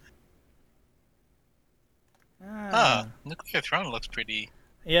yeah. Nuclear Throne looks pretty.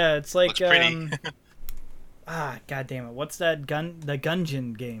 Yeah, it's like Looks pretty. God damn it! What's that the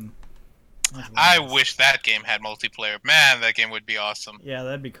Gungeon game? That's what I it is. wish that game had multiplayer. Man, that game would be awesome. Yeah,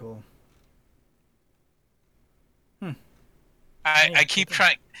 that'd be cool. I keep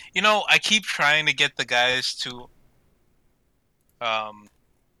trying. You know, I keep trying to get the guys to.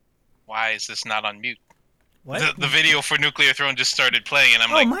 Why is this not on mute? What? The video for Nuclear Throne just started playing, and I'm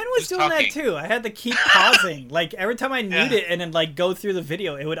Oh, like, mine was "Who's doing talking?" that too. I had to keep pausing. Like every time I mute Yeah. it and then like go through the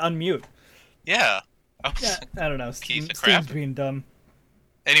video, it would unmute. Yeah. I was- Yeah, I don't know. Piece of Steam's crap. being dumb.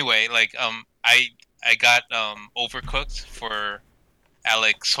 Anyway, like I got Overcooked for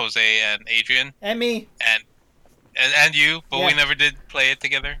Alex, Jose, and Adrian, And me? and you, but we Yeah. never did play it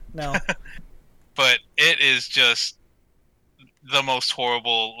together. No. But it is just the most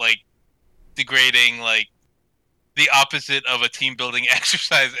horrible, like degrading, like the opposite of a team building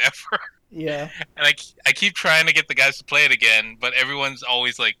exercise ever. Yeah. And I keep trying to get the guys to play it again, but everyone's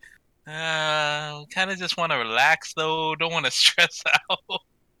always like, kind of just want to relax though, don't want to stress out.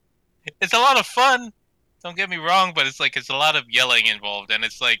 It's a lot of fun, don't get me wrong, but it's a lot of yelling involved, and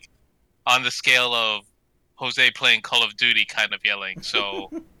it's like on the scale of Jose playing Call of Duty kind of yelling. So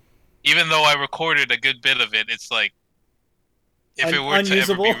even though I recorded a good bit of it, it's like if it were to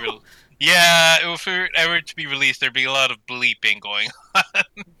ever be Unusable? if it were ever to be released, there'd be a lot of bleeping going on. A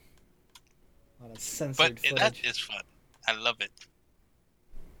lot of censored But footage. that is fun. I love it.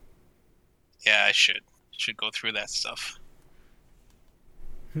 Yeah, I should go through that stuff.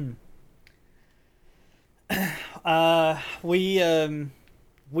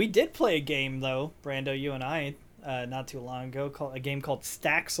 We did play a game though, Brando, you and I, not too long ago, called a game called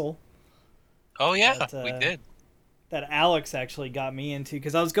Staxel Oh yeah, But, we did. that Alex actually got me into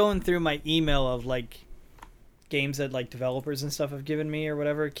because I was going through my email of like games that like developers and stuff have given me or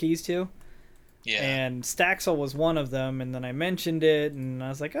whatever keys to. Yeah. And Staxel was one of them, and then I mentioned it, and I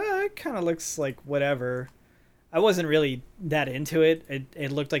was like, oh, it kind of looks like whatever. I wasn't really that into it.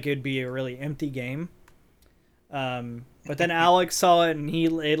 It looked like it would be a really empty game. But then Alex saw it, and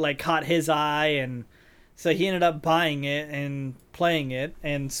it like caught his eye, and so he ended up buying it and playing it,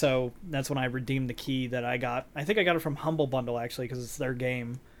 and so that's when I redeemed the key that I got. I think I got it from Humble Bundle, actually, because it's their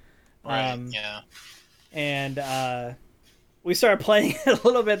game. Right. Yeah. And we started playing it a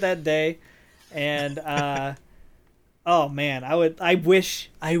little bit that day, and oh man, I wish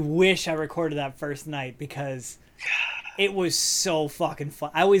I recorded that first night because it was so fucking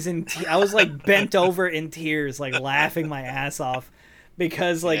fun. I was like bent over in tears, like laughing my ass off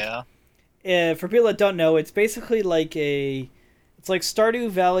because like for people that don't know, it's basically like it's like Stardew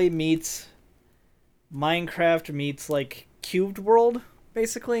Valley meets Minecraft meets like Cubed World,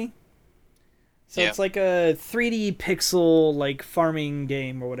 basically. So it's like a 3D pixel like farming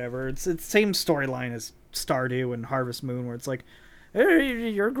game or whatever. It's the same storyline as Stardew and Harvest Moon, where it's like, hey,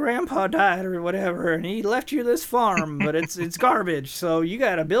 your grandpa died or whatever, and he left you this farm, but it's garbage, so you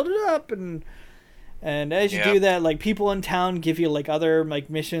gotta build it up. And as you do that, like people in town give you like other like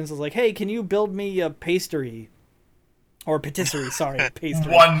missions. It's like, hey, can you build me a pastry? Or patisserie, sorry,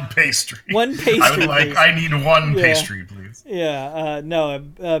 pastry. One pastry. One pastry. I would like. please. I need one pastry, please. Yeah,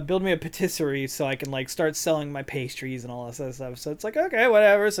 build me a patisserie so I can like start selling my pastries and all that sort of stuff. So it's like, okay,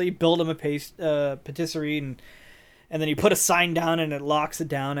 whatever. So you build him a patisserie and then you put a sign down and it locks it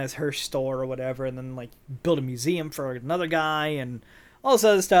down as her store or whatever. And then like build a museum for another guy and all this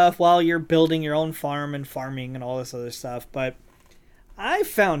other stuff while you're building your own farm and farming and all this other stuff. But I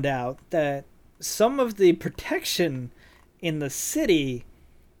found out that some of the protection in the city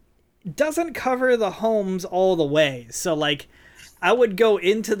doesn't cover the homes all the way. So like I would go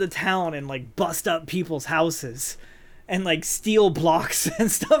into the town and like bust up people's houses and like steal blocks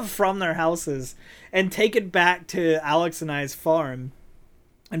and stuff from their houses and take it back to Alex and I's farm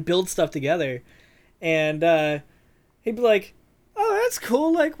and build stuff together. And he'd be like, "Oh, that's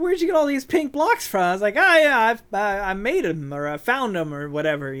cool. Like, where'd you get all these pink blocks from?" I was like, "Oh yeah, I made them, or I found them, or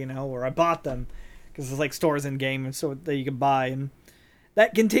whatever, you know, or I bought them, because it's like stores in game, and so that you can buy." And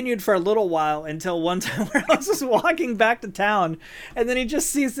that continued for a little while until one time where I was just walking back to town, and then he just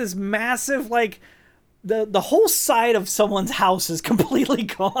sees this massive, like, the whole side of someone's house is completely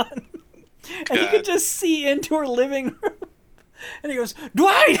gone, and you could just see into her living room. And he goes,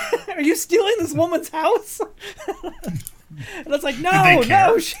 "Dwight, are you stealing this woman's house?" And I was like,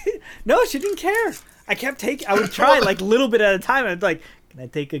 no, she didn't care. I would try like a little bit at a time. I'd like, "Can I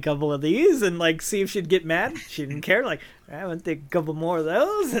take a couple of these?" And like see if she'd get mad. She didn't care. Like, "I would take a couple more of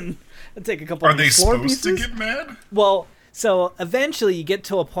those," and I'd take a couple of these floor pieces. Are they supposed to get mad? Well, so eventually you get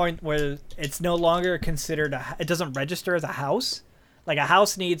to a point where it's no longer considered it doesn't register as a house. Like a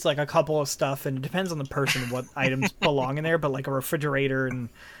house needs like a couple of stuff, and it depends on the person what items belong in there, but like a refrigerator and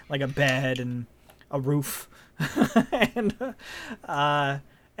like a bed and a roof. and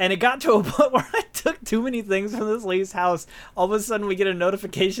it got to a point where I took too many things from this lady's house. All of a sudden we get a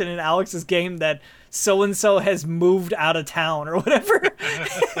notification in Alex's game that so-and-so has moved out of town or whatever.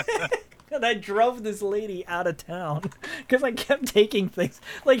 And I drove this lady out of town because I kept taking things.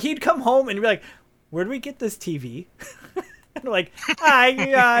 Like he'd come home and be like, "Where do we get this TV?" And like,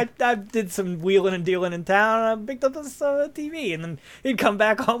 I did some wheeling and dealing in town, and I picked up this TV. And then he'd come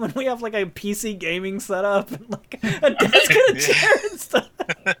back home, and we have like a PC gaming setup, and like a desk and a chair and stuff.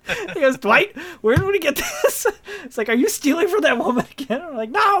 He goes, "Dwight, where did we get this?" It's like, "Are you stealing from that woman again?" I'm like,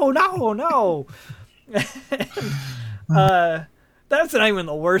 no. That's not even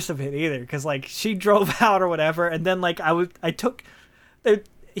the worst of it either, because like she drove out or whatever, and then like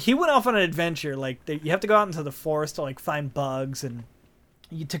he went off on an adventure. Like you have to go out into the forest to like find bugs, and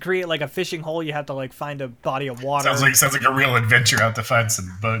to create like a fishing hole, you have to like find a body of water. Sounds like a real adventure out to find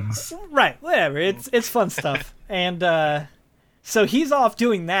some bugs. Right, whatever. It's fun stuff. And so he's off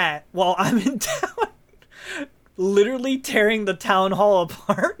doing that while I'm in town, literally tearing the town hall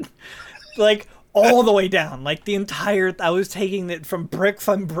apart, like all the way down. Like I was taking it from brick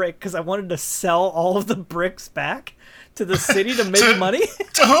because I wanted to sell all of the bricks back to the city to make money.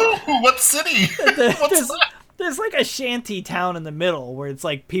 To who? What city? There's like a shanty town in the middle where it's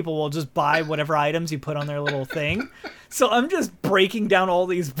like people will just buy whatever items you put on their little thing. So I'm just breaking down all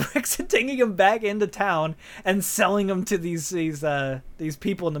these bricks and taking them back into town and selling them to these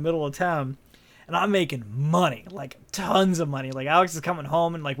people in the middle of town. And I'm making money, like tons of money. Like Alex is coming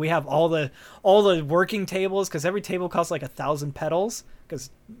home, and like we have all the working tables, because every table costs like 1,000 petals, because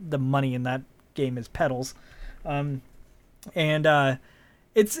the money in that game is petals.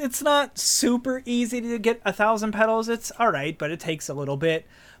 It's not super easy to get 1,000 petals. It's all right, but it takes a little bit.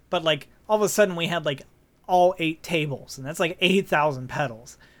 But like all of a sudden we had like all 8 tables, and that's like 8,000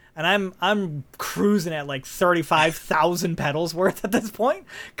 petals. And I'm cruising at like 35,000 petals worth at this point,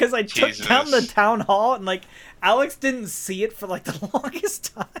 because I took down the town hall, and like Alex didn't see it for like the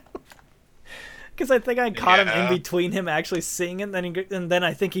longest time. Because I think I caught him in between him actually seeing it, and then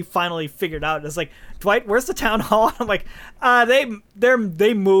I think he finally figured out. It's like, "Dwight, where's the town hall?" And I'm like,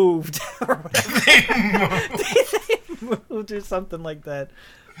 they moved or whatever. They moved or something like that.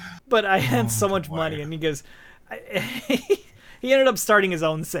 But I had so much money, and he goes, he ended up starting his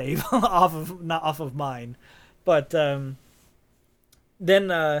own save not off of mine. But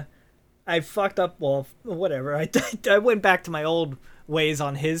then I fucked up. Well, whatever. I went back to my old ways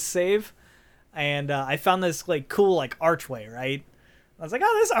on his save. And I found this like cool like archway, right? I was like,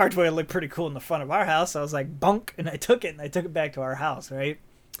 "Oh, this archway looked pretty cool in the front of our house." So I was like, "Bunk," and I took it back to our house, right?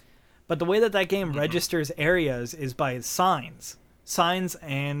 But the way that game registers areas is by signs,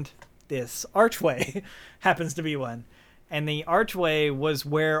 and this archway happens to be one. And the archway was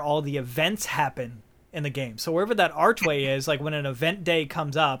where all the events happen in the game. So wherever that archway is, like when an event day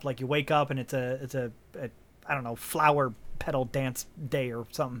comes up, like you wake up and it's a I don't know, flower petal dance day or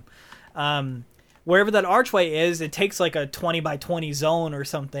something. Wherever that archway is, it takes like a 20 by 20 zone or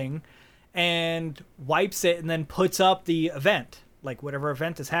something and wipes it and then puts up the event, like whatever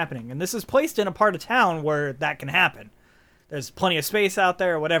event is happening. And this is placed in a part of town where that can happen. There's plenty of space out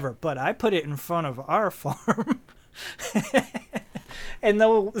there or whatever, but I put it in front of our farm. And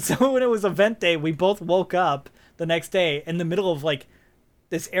so when it was event day, we both woke up the next day in the middle of like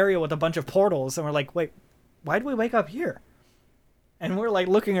this area with a bunch of portals, and we're like, "Wait, why did we wake up here?" And we're like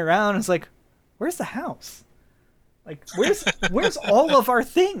looking around, and it's like, "Where's the house? Like, where's all of our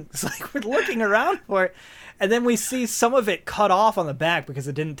things?" Like, we're looking around for it, and then we see some of it cut off on the back because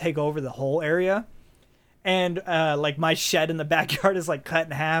it didn't take over the whole area. and like my shed in the backyard is like cut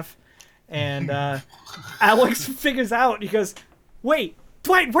in half, and Alex figures out. He goes, "Wait,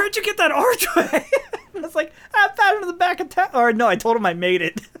 Dwight, where'd you get that archway?" And it's like, I found it in the back of town. Or no, I told him I made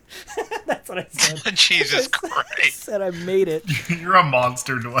it. That's what I said. Jesus I Christ. said I made it. You're a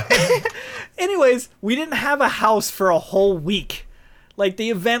monster, Dwight. Anyways, we didn't have a house for a whole week. Like, the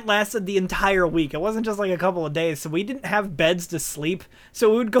event lasted the entire week. It wasn't just like a couple of days. So we didn't have beds to sleep.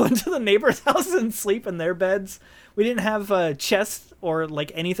 So we would go into the neighbor's house and sleep in their beds. We didn't have chests or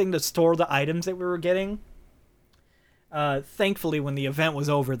like anything to store the items that we were getting. Thankfully, when the event was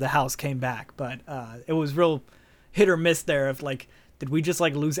over, the house came back. But it was real hit or miss there of like, did we just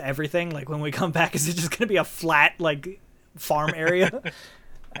like lose everything? Like when we come back, is it just going to be a flat like farm area?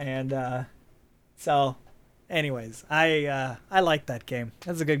 And so... Anyways, I like that game.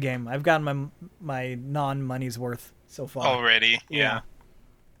 That's a good game. I've gotten my non-money's worth so far. Already, yeah.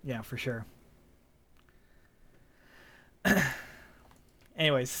 Yeah, for sure.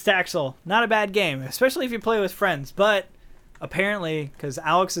 Anyways, Staxel, not a bad game, especially if you play with friends. But apparently, because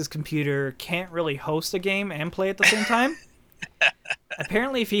Alex's computer can't really host a game and play at the same time,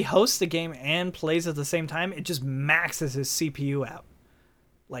 apparently if he hosts a game and plays at the same time, it just maxes his CPU out.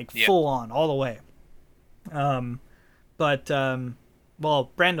 Like, full on, all the way. Well,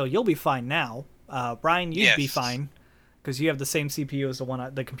 Brando, you'll be fine now. Brian, you'd be fine because you have the same CPU as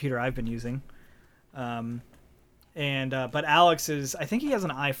the computer I've been using. But Alex I think he has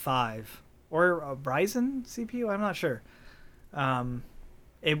an i5 or a Ryzen CPU. I'm not sure.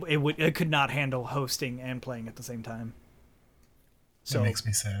 It could not handle hosting and playing at the same time. So it makes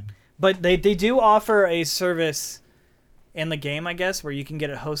me sad. But they do offer a service in the game, I guess, where you can get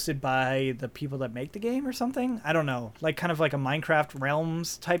it hosted by the people that make the game or something. I don't know, like kind of like a Minecraft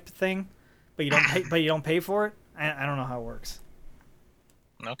Realms type thing, but you don't pay. But you don't pay for it. I don't know how it works.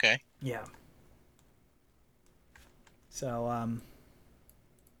 Okay. Yeah. So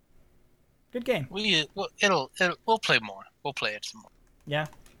good game. We'll play more. We'll play it some more. Yeah.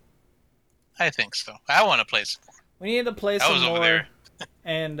 I think so. I want to play some more. We need to play some more. I was over there.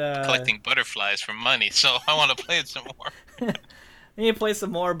 And collecting butterflies for money, so I want to play it some more. We need to play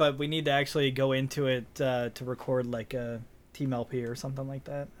some more, but we need to actually go into it to record like a Team LP or something like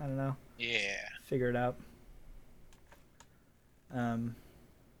that. I don't know. Yeah. Figure it out.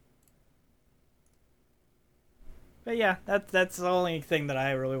 But yeah, that's the only thing that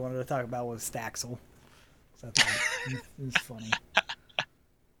I really wanted to talk about was Staxel. So it was funny.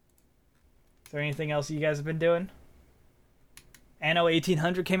 Is there anything else you guys have been doing? Anno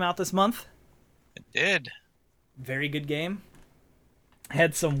 1800 came out this month. It did. Very good game.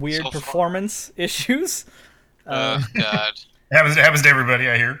 Had some weird performance issues. Oh, God. It happens to everybody,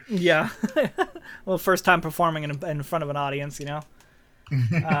 I hear. Yeah. Well, first time performing in front of an audience, you know?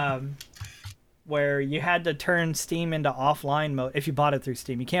 Where you had to turn Steam into offline mode if you bought it through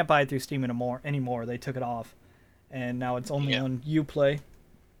Steam. You can't buy it through Steam anymore. They took it off. And now it's only on Uplay.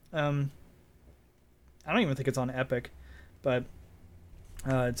 I don't even think it's on Epic. But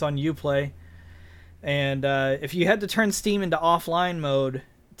it's on Uplay. And if you had to turn Steam into offline mode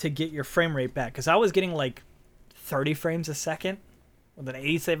to get your frame rate back, because I was getting like 30 frames a second with an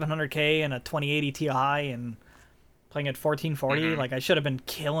 8700K and a 2080 Ti and playing at 1440, like I should have been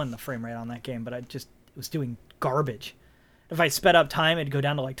killing the frame rate on that game, but it was doing garbage. If I sped up time, it'd go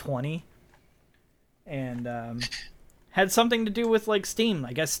down to like 20. And had something to do with like Steam.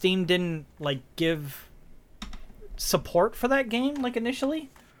 I guess Steam didn't like give support for that game like initially.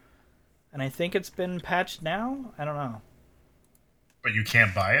 And I think it's been patched now. I don't know. But you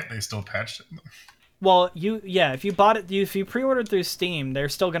can't buy it? They still patched it? Well, if you bought it, if you pre-ordered through Steam, they're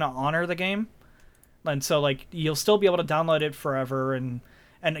still going to honor the game. And so, like, you'll still be able to download it forever and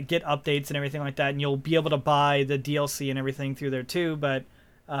get updates and everything like that. And you'll be able to buy the DLC and everything through there too. But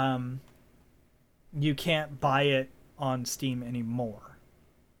you can't buy it on Steam anymore.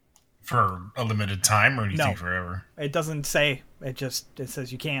 For a limited time, or do you think forever? It doesn't say. It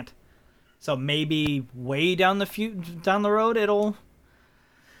says you can't. So maybe way down the road it'll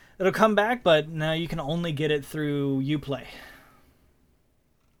come back, but now you can only get it through Uplay.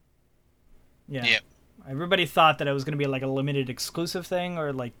 Yeah. Yep. Everybody thought that it was going to be like a limited exclusive thing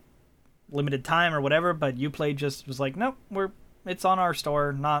or like limited time or whatever, but Uplay just was like, nope, it's on our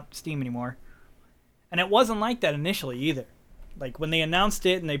store, not Steam anymore. And it wasn't like that initially either. Like when they announced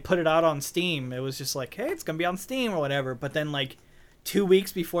it and they put it out on Steam, it was just like, hey, it's going to be on Steam or whatever. But then like 2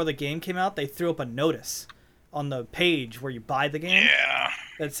 weeks before the game came out, they threw up a notice on the page where you buy the game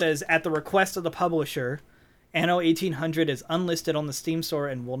that says, at the request of the publisher, Anno 1800 is unlisted on the Steam store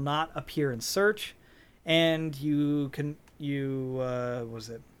and will not appear in search. And you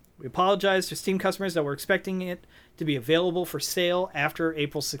We apologize to Steam customers that were expecting it to be available for sale after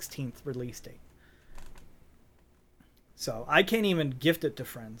April 16th release date. So I can't even gift it to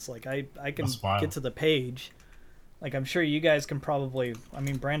friends. Like I can get to the page. Like I'm sure you guys can probably. I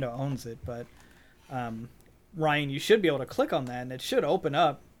mean, Brando owns it, but Ryan, you should be able to click on that, and it should open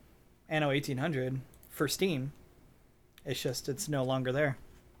up Anno 1800 for Steam. It's just it's no longer there.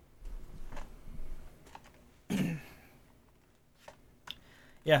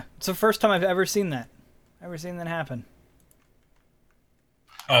 Yeah, it's the first time I've ever seen that. Ever seen that happen.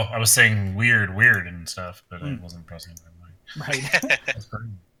 Oh, I was saying weird and stuff, but I wasn't pressing that mic. Right. That's pretty.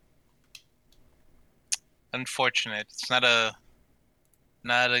 Unfortunate. It's not a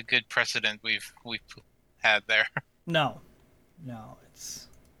good precedent we've had there. No, it's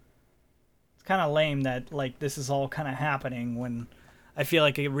kind of lame that like this is all kind of happening when I feel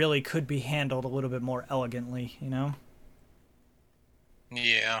like it really could be handled a little bit more elegantly, you know?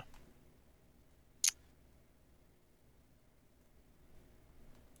 Yeah.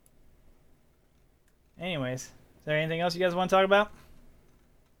 Anyways, is there anything else you guys want to talk about?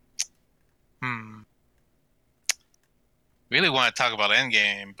 Really want to talk about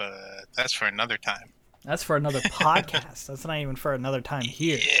Endgame, but that's for another time. That's for another podcast. That's not even for another time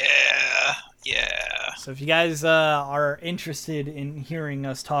here. Yeah. So if you guys are interested in hearing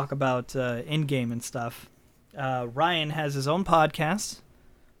us talk about Endgame and stuff, Ryan has his own podcast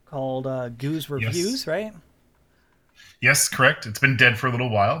called Goose Reviews, right? Yes, correct. It's been dead for a little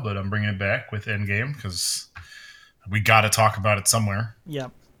while, but I'm bringing it back with Endgame because we got to talk about it somewhere.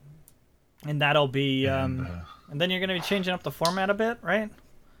 Yep. And that'll be... and then you're going to be changing up the format a bit, right?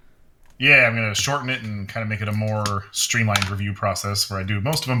 Yeah, I'm going to shorten it and kind of make it a more streamlined review process where I do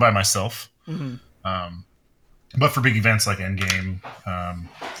most of them by myself. Mm-hmm. But for big events like Endgame, trying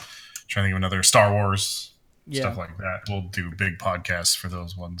to think of another Star Wars, stuff like that, we'll do big podcasts for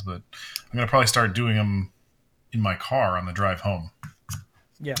those ones. But I'm going to probably start doing them in my car on the drive home.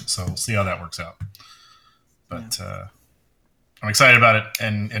 Yeah. So we'll see how that works out. But I'm excited about it.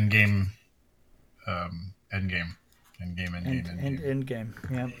 Endgame. Endgame.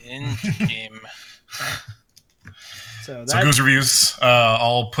 Yeah. Endgame. So Goose Reviews.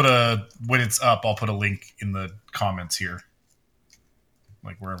 When it's up, I'll put a link in the comments here,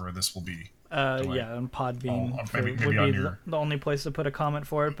 like wherever this will be. Yeah, on Podbean maybe would be on the only place to put a comment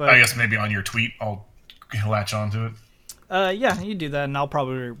for it. But I guess maybe on your tweet, I'll latch onto it. Yeah, you do that, and I'll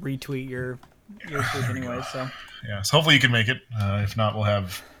probably retweet your tweet anyway. So yeah, so hopefully you can make it. If not, we'll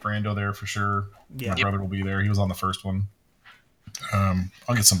have Brando there for sure. Yeah. My brother will be there. He was on the first one.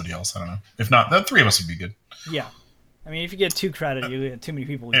 I'll get somebody else. I don't know. If not, the three of us would be good. Yeah. I mean, if you get too crowded, you get too many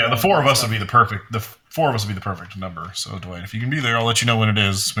people. Yeah, the four of us would be the perfect. The four of us would be the perfect number. So Dwight, if you can be there, I'll let you know when it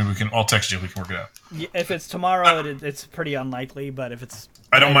is. Maybe I'll text you. We can work it out. Yeah, if it's tomorrow, it's pretty unlikely. But if it's,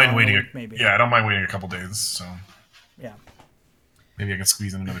 I don't mind waiting. Maybe. Yeah, I don't mind waiting a couple days. So yeah, maybe I can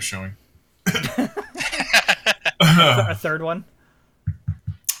squeeze in another showing. A third one.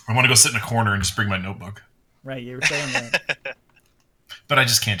 I want to go sit in a corner and just bring my notebook. Right, you were saying that. But I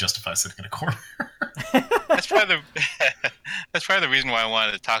just can't justify sitting in a corner. That's probably the reason why I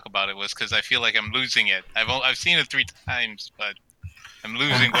wanted to talk about it was because I feel like I'm losing it. I've seen it 3 times, but I'm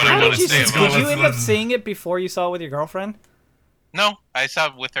losing what I want to say about it. Did you end up seeing it before you saw it with your girlfriend? No, I saw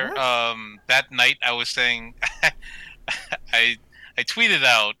it with her. What? That night I was saying, I tweeted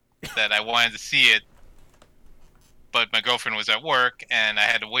out that I wanted to see it, but my girlfriend was at work and I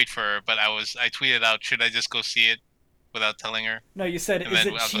had to wait for her. But I tweeted out, should I just go see it without telling her? No, you said, is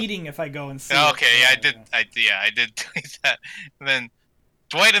it cheating if I go and see it? Okay, yeah, I did tweet that. And then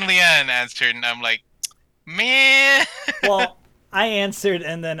Dwight and Leanne answered, and I'm like, man. Well, I answered,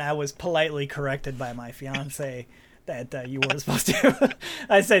 and then I was politely corrected by my fiance that you weren't supposed to.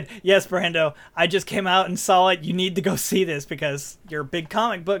 I said, yes, Brando, I just came out and saw it. You need to go see this because you're a big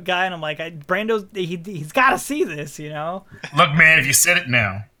comic book guy. And I'm like, Brando's, he's got to see this, you know? Look, man, if you said it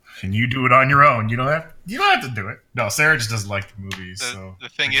now and you do it on your own, you don't have to do it. No, Sarah just doesn't like the movies. So the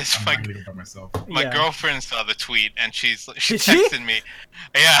thing is, my girlfriend saw the tweet and she texted me.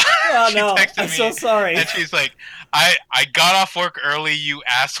 Yeah. Oh, she no. texted I'm me, so sorry. And she's like, I got off work early, you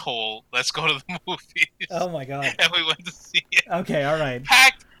asshole. Let's go to the movies. Oh, my God. And we went to see it. Okay, all right.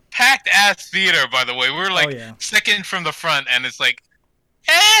 Packed ass theater, by the way. We were like second from the front, and it's like,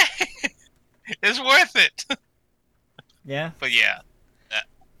 it's worth it. Yeah. But yeah.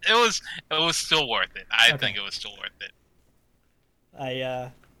 It was still worth it. I think it was still worth it.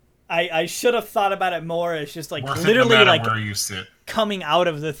 I should have thought about it more. It's just like worth literally no like where you sit. Coming out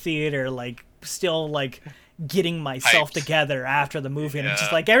of the theater, like still like getting myself Hyped. together after the movie, and I'm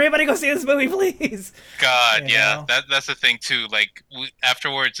just Yeah. like, everybody go see this movie, please. God, You yeah, know? that's the thing too. Like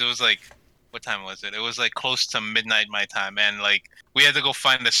afterwards, it was like, what time was it? It was like close to midnight my time, and like we had to go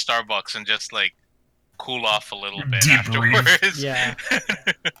find a Starbucks and just like cool off a little bit Debrief. afterwards. Yeah.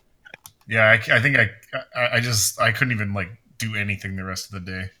 Yeah, I think I couldn't even like do anything the rest of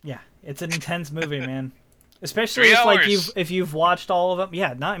the day. Yeah, it's an intense movie, man. Especially 3 if like hours. if you've watched all of them.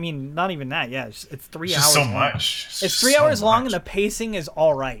 Yeah, not even that. Yeah, it's 3 It's hours. just so long. much. It's just 3 so hours long, and much. the pacing is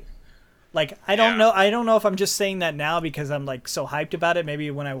all right. Like I don't know if I'm just saying that now because I'm like so hyped about it. Maybe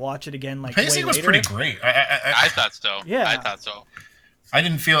when I watch it again, like Pacing way was later. pretty great. I thought so. Yeah. I thought so. I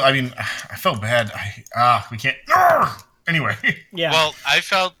didn't feel. I mean, I felt bad. We can't. Anyway. Yeah. Well, I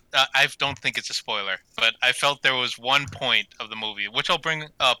felt. I don't think it's a spoiler, but I felt there was one point of the movie, which I'll bring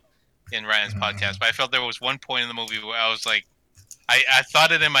up in Ryan's podcast. But I felt there was one point in the movie where I was like, I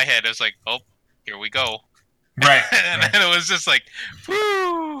thought it in my head. I was like, oh, here we go. Right. And then it was just like,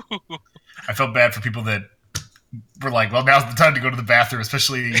 whoo. I felt bad for people that were like, well, now's the time to go to the bathroom,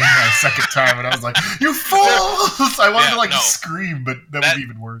 especially my second time. And I was like, you fools! I wanted to scream, but that would be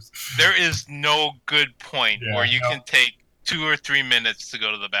even worse. There is no good point Yeah, where you no. can take 2 or 3 minutes to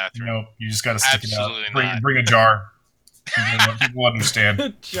go to the bathroom. No, you just got to stick Absolutely it out. not. Bring a jar. People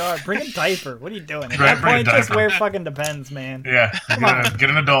understand. Jar, bring a diaper. What are you doing? At Right, that bring a point, just diaper. wear fucking Depends, man. Yeah, get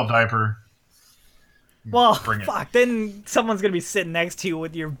an adult diaper. Well, Bring it. fuck. Then someone's gonna be sitting next to you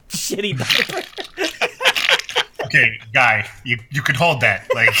with your shitty diaper. Okay, guy, you can hold that.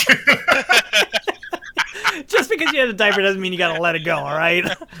 Like, Just because you had a diaper doesn't mean you gotta let it go. All right.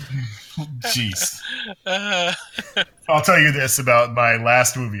 jeez. Uh, I'll tell you this about my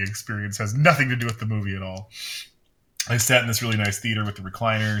last movie experience. Has nothing to do with the movie at all. I sat in this really nice theater with the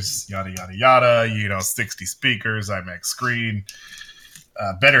recliners, yada yada yada. 60 speakers, IMAX screen,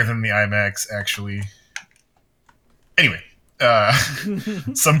 better than the IMAX actually. Anyway,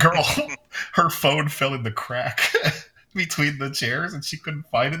 some girl, her phone fell in the crack between the chairs, and she couldn't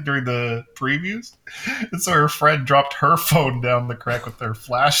find it during the previews, and so her friend dropped her phone down the crack with their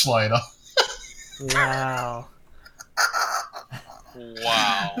flashlight on. Wow.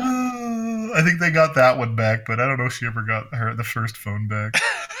 wow. I think they got that one back, but I don't know if she ever got the first phone back.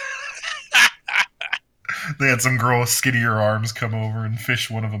 They had some girl with skinnier arms come over and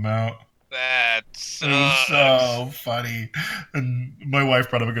fish one of them out. That's It was so funny. And my wife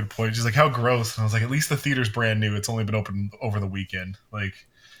brought up a good point. She's like, how gross. And I was like, at least the theater's brand new. It's only been open over the weekend. Like,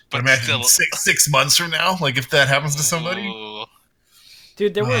 but imagine still, 6 months from now, like if that happens to somebody. Ooh.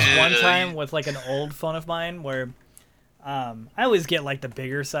 Dude, there was one time with like an old phone of mine where I always get like the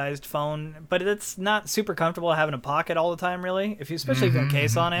bigger sized phone, but it's not super comfortable having a pocket all the time, really. Especially if you have a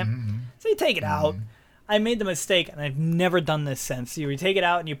case on it. So you take it out. I made the mistake, and I've never done this since. You take it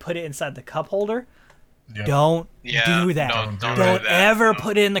out and you put it inside the cup holder. Yep. Don't Yeah, do that. don't do Don't that. ever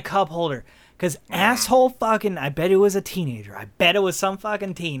put it in the cup holder. Because asshole fucking, I bet it was a teenager. I bet it was some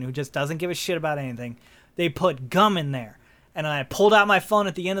fucking teen who just doesn't give a shit about anything. They put gum in there. And I pulled out my phone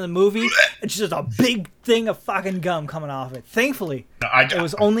at the end of the movie. It's just a big thing of fucking gum coming off it. Thankfully, it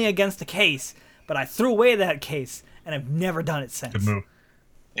was only against the case. But I threw away that case, and I've never done it since. Good move.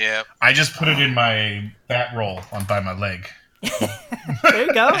 Yeah. I just put it in my bat roll by my leg. There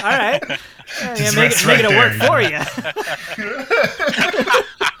you go. All right. Yeah, Just make rest it right work there, for you.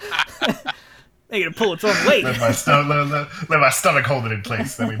 Make it pull its own weight. Let my stomach hold it in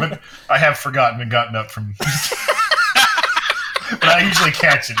place. That way. But I have forgotten and gotten up from. But I usually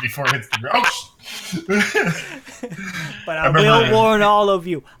catch it before it hits the ground. But I will warn all of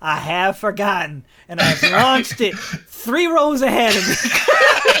you, I have forgotten, and I've launched it 3 rows ahead of me.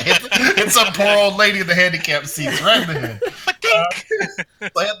 Hit some poor old lady in the handicap seats right in the head.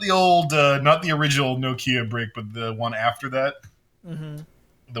 I had the old, not the original Nokia brick, but the one after that. Mm-hmm.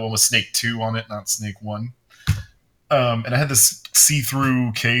 The one with Snake 2 on it, not Snake 1. And I had this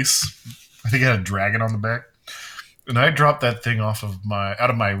see-through case. I think it had a dragon on the back. And I dropped that thing out of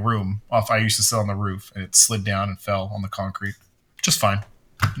my room. I used to sit on the roof, and it slid down and fell on the concrete. Just fine.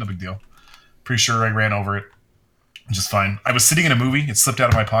 No big deal. Pretty sure I ran over it. Just fine. I was sitting in a movie. It slipped out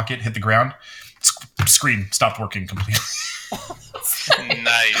of my pocket, hit the ground. Screen stopped working completely.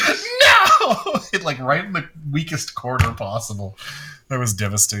 Nice. No! It right in the weakest corner possible. I was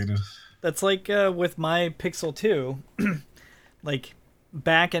devastated. That's like with my Pixel 2.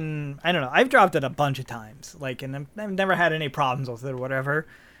 Back in, I don't know, I've dropped it a bunch of times. And I've never had any problems with it or whatever.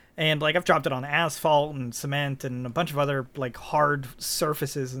 And I've dropped it on asphalt and cement and a bunch of other hard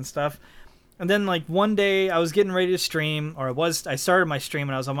surfaces and stuff. And then one day I was getting ready to stream, I started my stream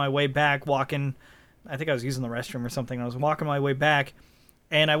and I was on my way back walking. I think I was using the restroom or something. I was walking my way back,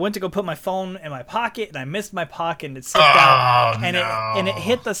 and I went to go put my phone in my pocket, and I missed my pocket, and it slipped out, and it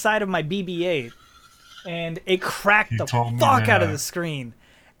hit the side of my BB-8, and it cracked the fuck out of the screen.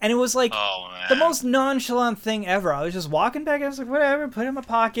 And it was like the most nonchalant thing ever. I was just walking back, I was like, whatever, put it in my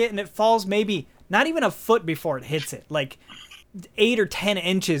pocket, and it falls maybe not even a foot before it hits it. Like 8 or 10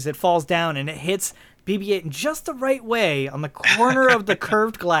 inches it falls down, and it hits BB-8 in just the right way on the corner of the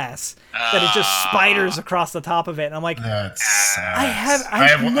curved glass that it just spiders across the top of it. And I'm like, That's sad.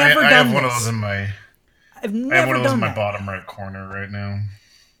 I've never done I have this. one of those in my. I've never I have one of those done in my that. bottom right corner right now.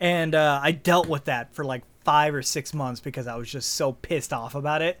 And I dealt with that for like 5 or 6 months because I was just so pissed off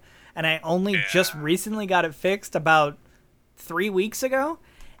about it. And I only just recently got it fixed about 3 weeks ago.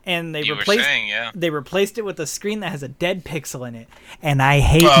 And they replaced it with a screen that has a dead pixel in it. And I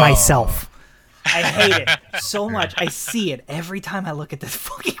hate myself. I hate it so much. I see it every time I look at this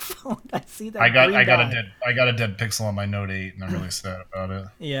fucking phone. I see that. I got a dead pixel on my Note 8, and I'm really sad about it.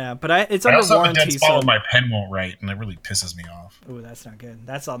 Yeah, but it's under also warranty. have a dead spot where my pen won't write, and it really pisses me off. Ooh, that's not good.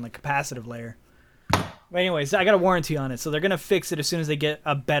 That's on the capacitive layer. But anyways, I got a warranty on it, so they're gonna fix it as soon as they get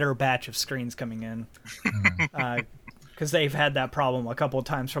a better batch of screens coming in. Because they've had that problem a couple of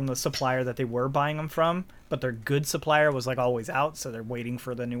times from the supplier that they were buying them from, but their good supplier was like always out, so they're waiting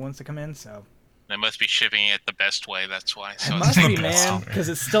for the new ones to come in. So they must be shipping it the best way. That's why. So it must be, man, because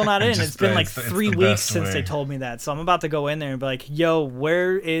it's still not in. It's been like 3 weeks since they told me that. So I'm about to go in there and be like, "Yo,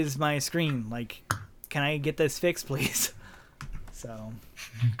 where is my screen? Like, can I get this fixed, please?" So,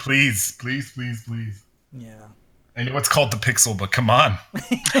 please. Yeah. I know it's called the Pixel, but come on.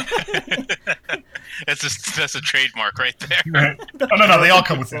 That's a trademark right there. No, they all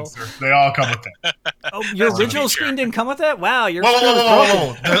come with that, sir. They all come with that. Oh, your original screen didn't come with that? Wow, your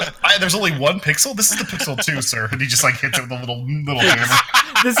whoa. There's only one Pixel? This is the Pixel 2, sir. And he just like hits it with a little hammer.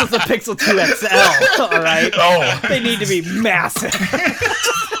 This is the Pixel 2 XL, all right? Oh. They need to be massive.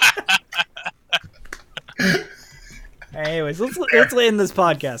 Anyways, let's end this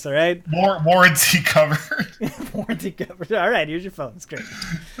podcast, all right? More warranty covered. Warranty covered. All right, here's your phone. It's great.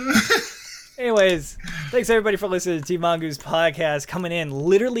 Anyways, thanks everybody for listening to Team Mongoose podcast. Coming in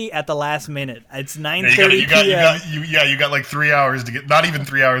literally at the last minute. It's 9:30 p.m. You got like 3 hours to get. Not even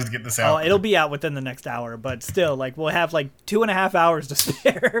 3 hours to get this out. Oh, it'll be out within the next hour, but still, like we'll have like 2.5 hours to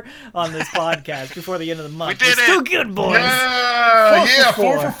spare on this podcast before the end of the month. We did it. Still good, boys. Yeah,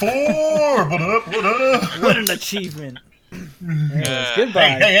 4 for 4. What up? What an achievement. Anyways, goodbye.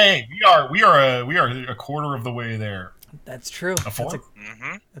 Hey! We are a quarter of the way there. That's true. A fourth?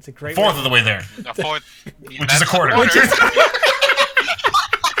 That's a great fourth of the way there. A fourth. Which is a quarter.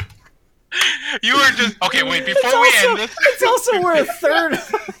 You were just... Okay, wait, before we end this... It's also we're a third.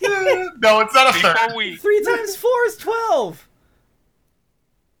 No, it's not a third. 3 times 4 is 12.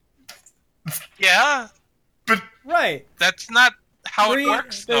 Yeah. But right. That's not how it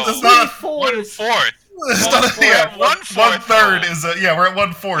works, though. There's not 1/4. One third is we're at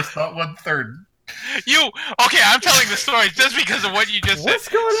 1/4, not 1/3. Okay, I'm telling the story just because of what you just What's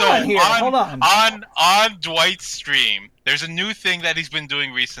said. What's going on here? Hold on. On Dwight's stream, there's a new thing that he's been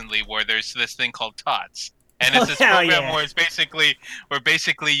doing recently where there's this thing called TOTS. And it's this program where it's basically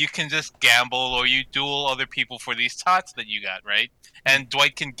you can just gamble or you duel other people for these TOTS that you got, right? And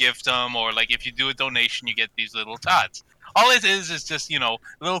Dwight can gift them, or like if you do a donation, you get these little TOTS. All it is just,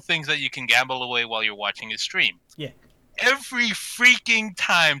 little things that you can gamble away while you're watching his stream. Yeah. Every freaking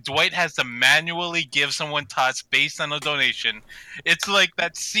time Dwight has to manually give someone TOTS based on a donation, it's like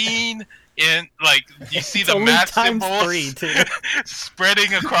that scene in, like, you see the math symbols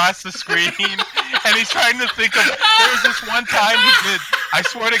spreading across the screen, and he's trying to think of, there was this one time he did, I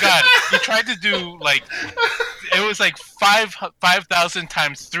swear to God, he tried to do, like, it was like 5,000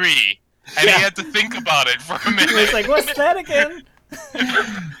 times 3. And he had to think about it for a minute. He was like, what's that again?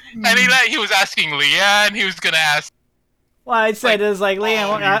 And he was asking Leanne. He was going to ask. Well, I said it was like,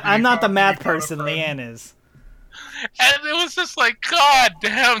 Leanne, I'm not the math person. Leanne is. And it was just like, God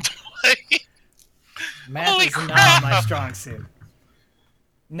damn. Math Holy is crap. not my strong suit.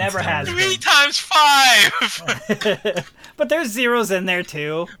 Never has 3 been. times 5. But there's zeros in there,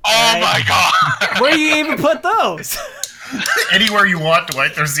 too. Oh, my God. Where do you even put those? Anywhere you want,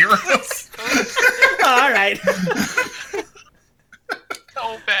 Dwight. There's zeros. All right.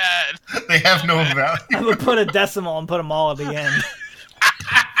 So bad. They have no value. I would put a decimal and put them all at the end.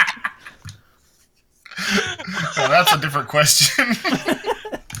 Well, that's a different question.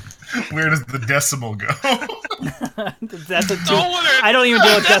 Where does the decimal go? I don't even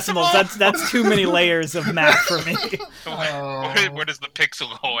deal with decimals. That's too many layers of math for me. Where does the pixel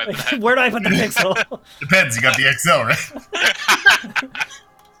go? Where do I put the pixel? Depends. You got the XL, right?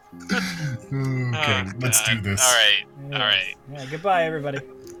 Okay, let's do this. All right. Yes. All right. Yeah, goodbye, everybody.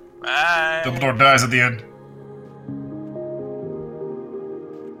 Bye. Dumbledore dies at the end.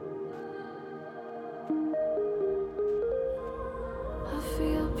 I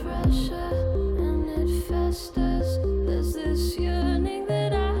feel pressure and it festers. There's this yearning.